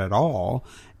passionate about at all,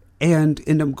 and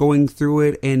end up going through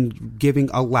it and giving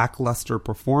a lackluster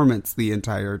performance the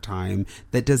entire time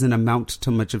that doesn't amount to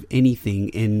much of anything,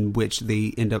 in which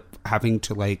they end up having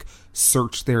to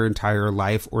search their entire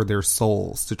life or their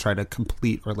souls to try to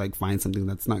complete or find something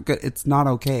that's not good. It's not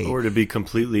okay. Or to be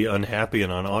completely unhappy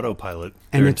and on autopilot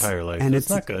their entire life. And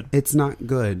it's not good. It's not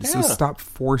good. Yeah. So stop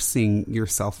forcing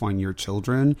yourself on your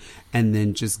children, and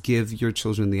then just give your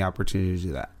children the opportunity to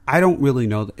do that. I don't really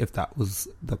know if that was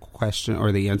the question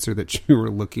or the answer that you were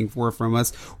looking for from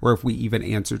us, or if we even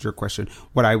answered your question.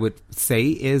 What I would say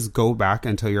is go back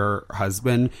and tell your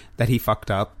husband that he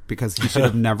fucked up, because he should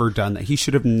have never done that. He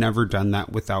should have never done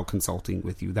that without consulting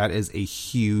with you. That is a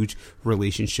huge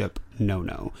relationship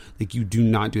no-no. Like, you do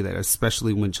not do that,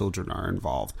 especially when children are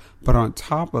involved. But on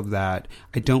top of that,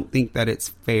 I don't think that it's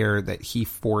fair that he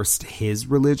forced his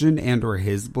religion and or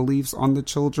his beliefs on the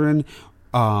children,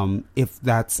 if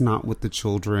that's not what the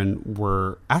children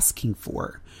were asking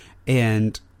for.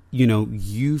 And, you know,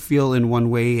 you feel in one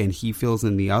way and he feels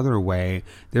in the other way.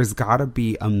 There's got to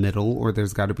be a middle, or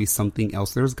there's got to be something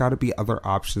else. There's got to be other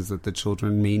options that the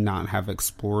children may not have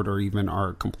explored or even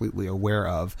are completely aware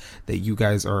of, that you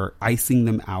guys are icing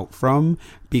them out from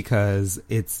because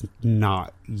it's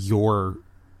not your,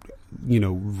 you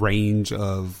know, range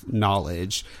of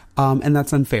knowledge. And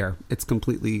that's unfair. It's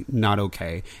completely not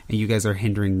okay. And you guys are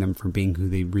hindering them from being who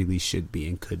they really should be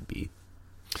and could be.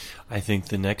 I think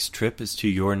the next trip is to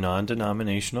your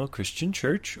non-denominational Christian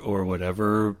church, or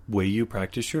whatever way you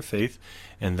practice your faith.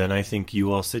 And then I think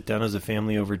you all sit down as a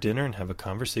family over dinner and have a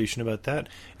conversation about that.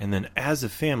 And then as a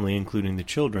family, including the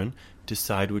children,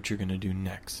 decide what you're going to do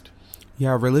next.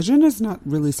 Yeah, religion is not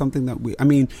really something that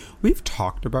we've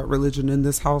talked about religion in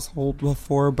this household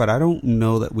before, but I don't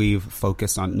know that we've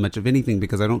focused on much of anything,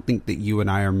 because I don't think that you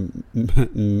and I are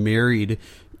married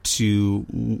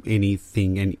to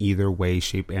anything in either way,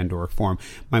 shape, and or form.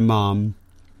 My mom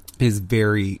is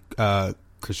very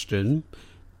Christian,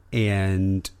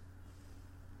 and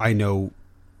I know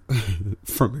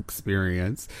from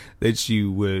experience that she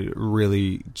would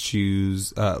really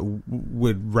choose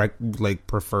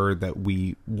prefer that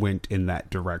we went in that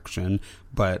direction,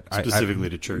 but specifically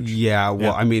to church. Yeah,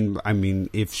 well, yeah. I mean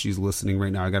if she's listening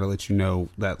right now, I got to let you know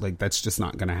that, like, that's just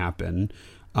not going to happen.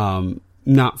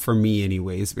 Not for me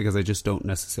anyways, because I just don't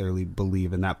necessarily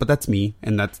believe in that. But that's me,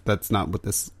 and that's not what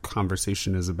this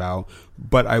conversation is about.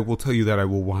 But I will tell you that I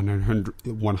will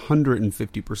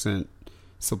 150%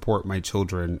 support my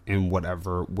children in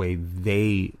whatever way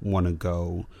they want to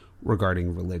go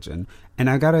regarding religion. And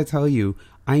I gotta tell you,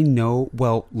 I know,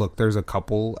 well, look, there's a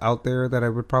couple out there that I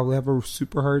would probably have a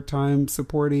super hard time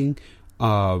supporting,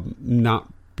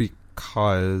 not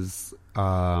because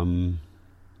I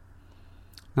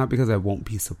won't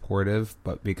be supportive,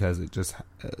 but because it just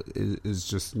is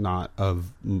just not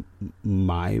of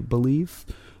my belief.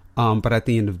 But at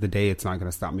the end of the day, it's not going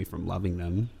to stop me from loving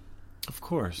them. Of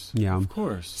course. Yeah. Of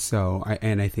course. So,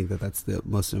 I think that that's the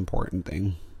most important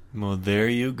thing. Well, there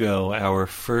you go. Our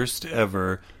first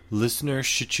ever listener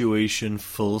situation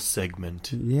full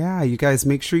segment. Yeah, you guys,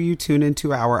 make sure you tune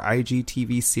into our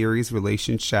IGTV series,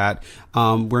 Relation Chat.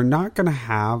 We're not going to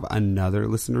have another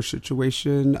listener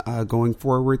situation going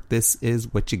forward. This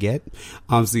is what you get.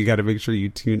 So you got to make sure you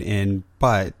tune in.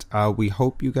 But we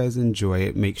hope you guys enjoy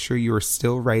it. Make sure you are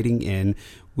still writing in.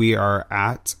 We are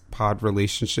at Pod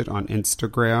Relationship on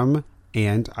Instagram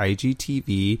and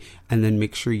IGTV, and then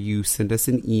make sure you send us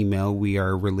an email. We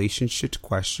are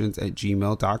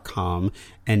relationshipquestions@gmail.com,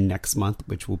 and next month,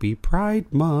 which will be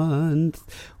Pride Month,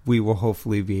 we will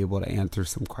hopefully be able to answer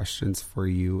some questions for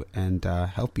you and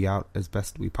help you out as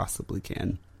best we possibly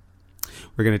can.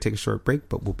 We're going to take a short break,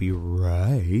 but we'll be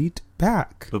right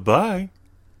back. Bye-bye.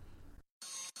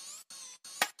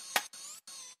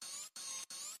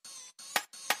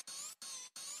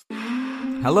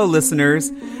 Hello,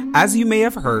 listeners. As you may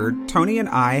have heard, Tony and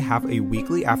I have a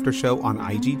weekly after show on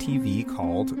IGTV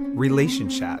called Relation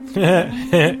Chat.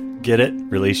 Get it?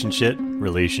 Relationship?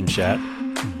 Relation Chat?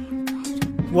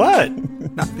 What?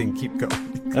 Nothing. Keep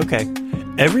going. Okay.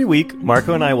 Every week,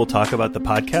 Marco and I will talk about the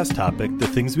podcast topic, the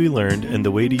things we learned, and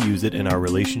the way to use it in our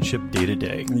relationship day to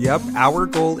day. Yep. Our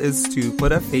goal is to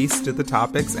put a face to the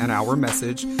topics and our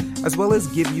message, as well as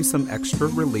give you some extra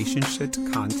relationship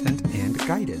content and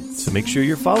guidance. So make sure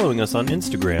you're following us on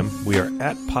Instagram. We are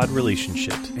at Pod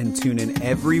Relationship. And tune in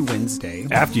every Wednesday.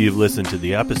 After you've listened to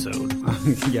the episode.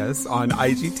 Yes, on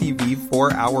IGTV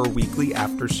for our weekly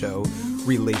after show,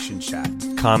 Relation Chat.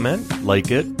 Comment,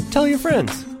 like it, tell your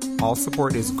friends. All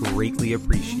support is greatly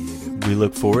appreciated. We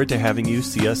look forward to having you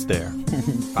see us there.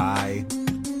 Bye.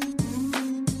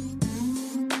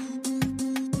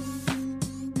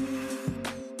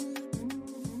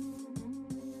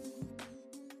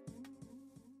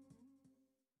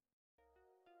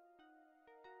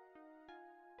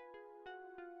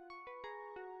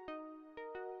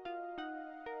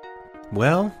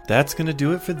 Well, that's going to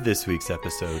do it for this week's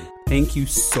episode. thank you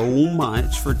so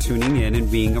much for tuning in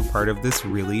and being a part of this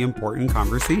really important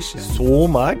conversation. So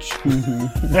much?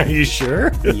 Are you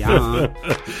sure? Yeah.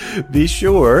 Be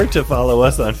sure to follow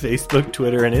us on Facebook,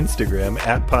 Twitter, and Instagram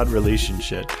at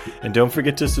PodRelationship. And don't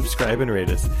forget to subscribe and rate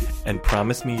us. And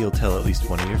promise me you'll tell at least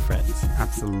one of your friends.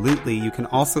 Absolutely. You can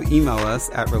also email us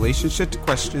at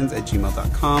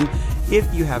relationshiptoquestions@gmail.com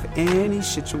if you have any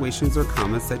situations or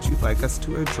comments that you'd like us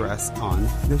to address on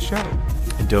the show.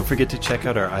 And don't forget to check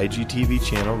out our IGTV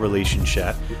channel, Relation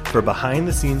Chat, for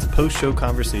behind-the-scenes post-show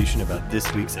conversation about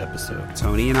this week's episode.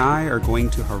 Tony and I are going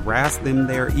to harass them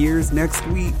their ears next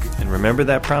week. And remember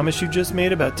that promise you just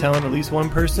made about telling at least one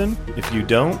person? If you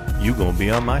don't, you gonna be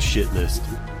on my shit list.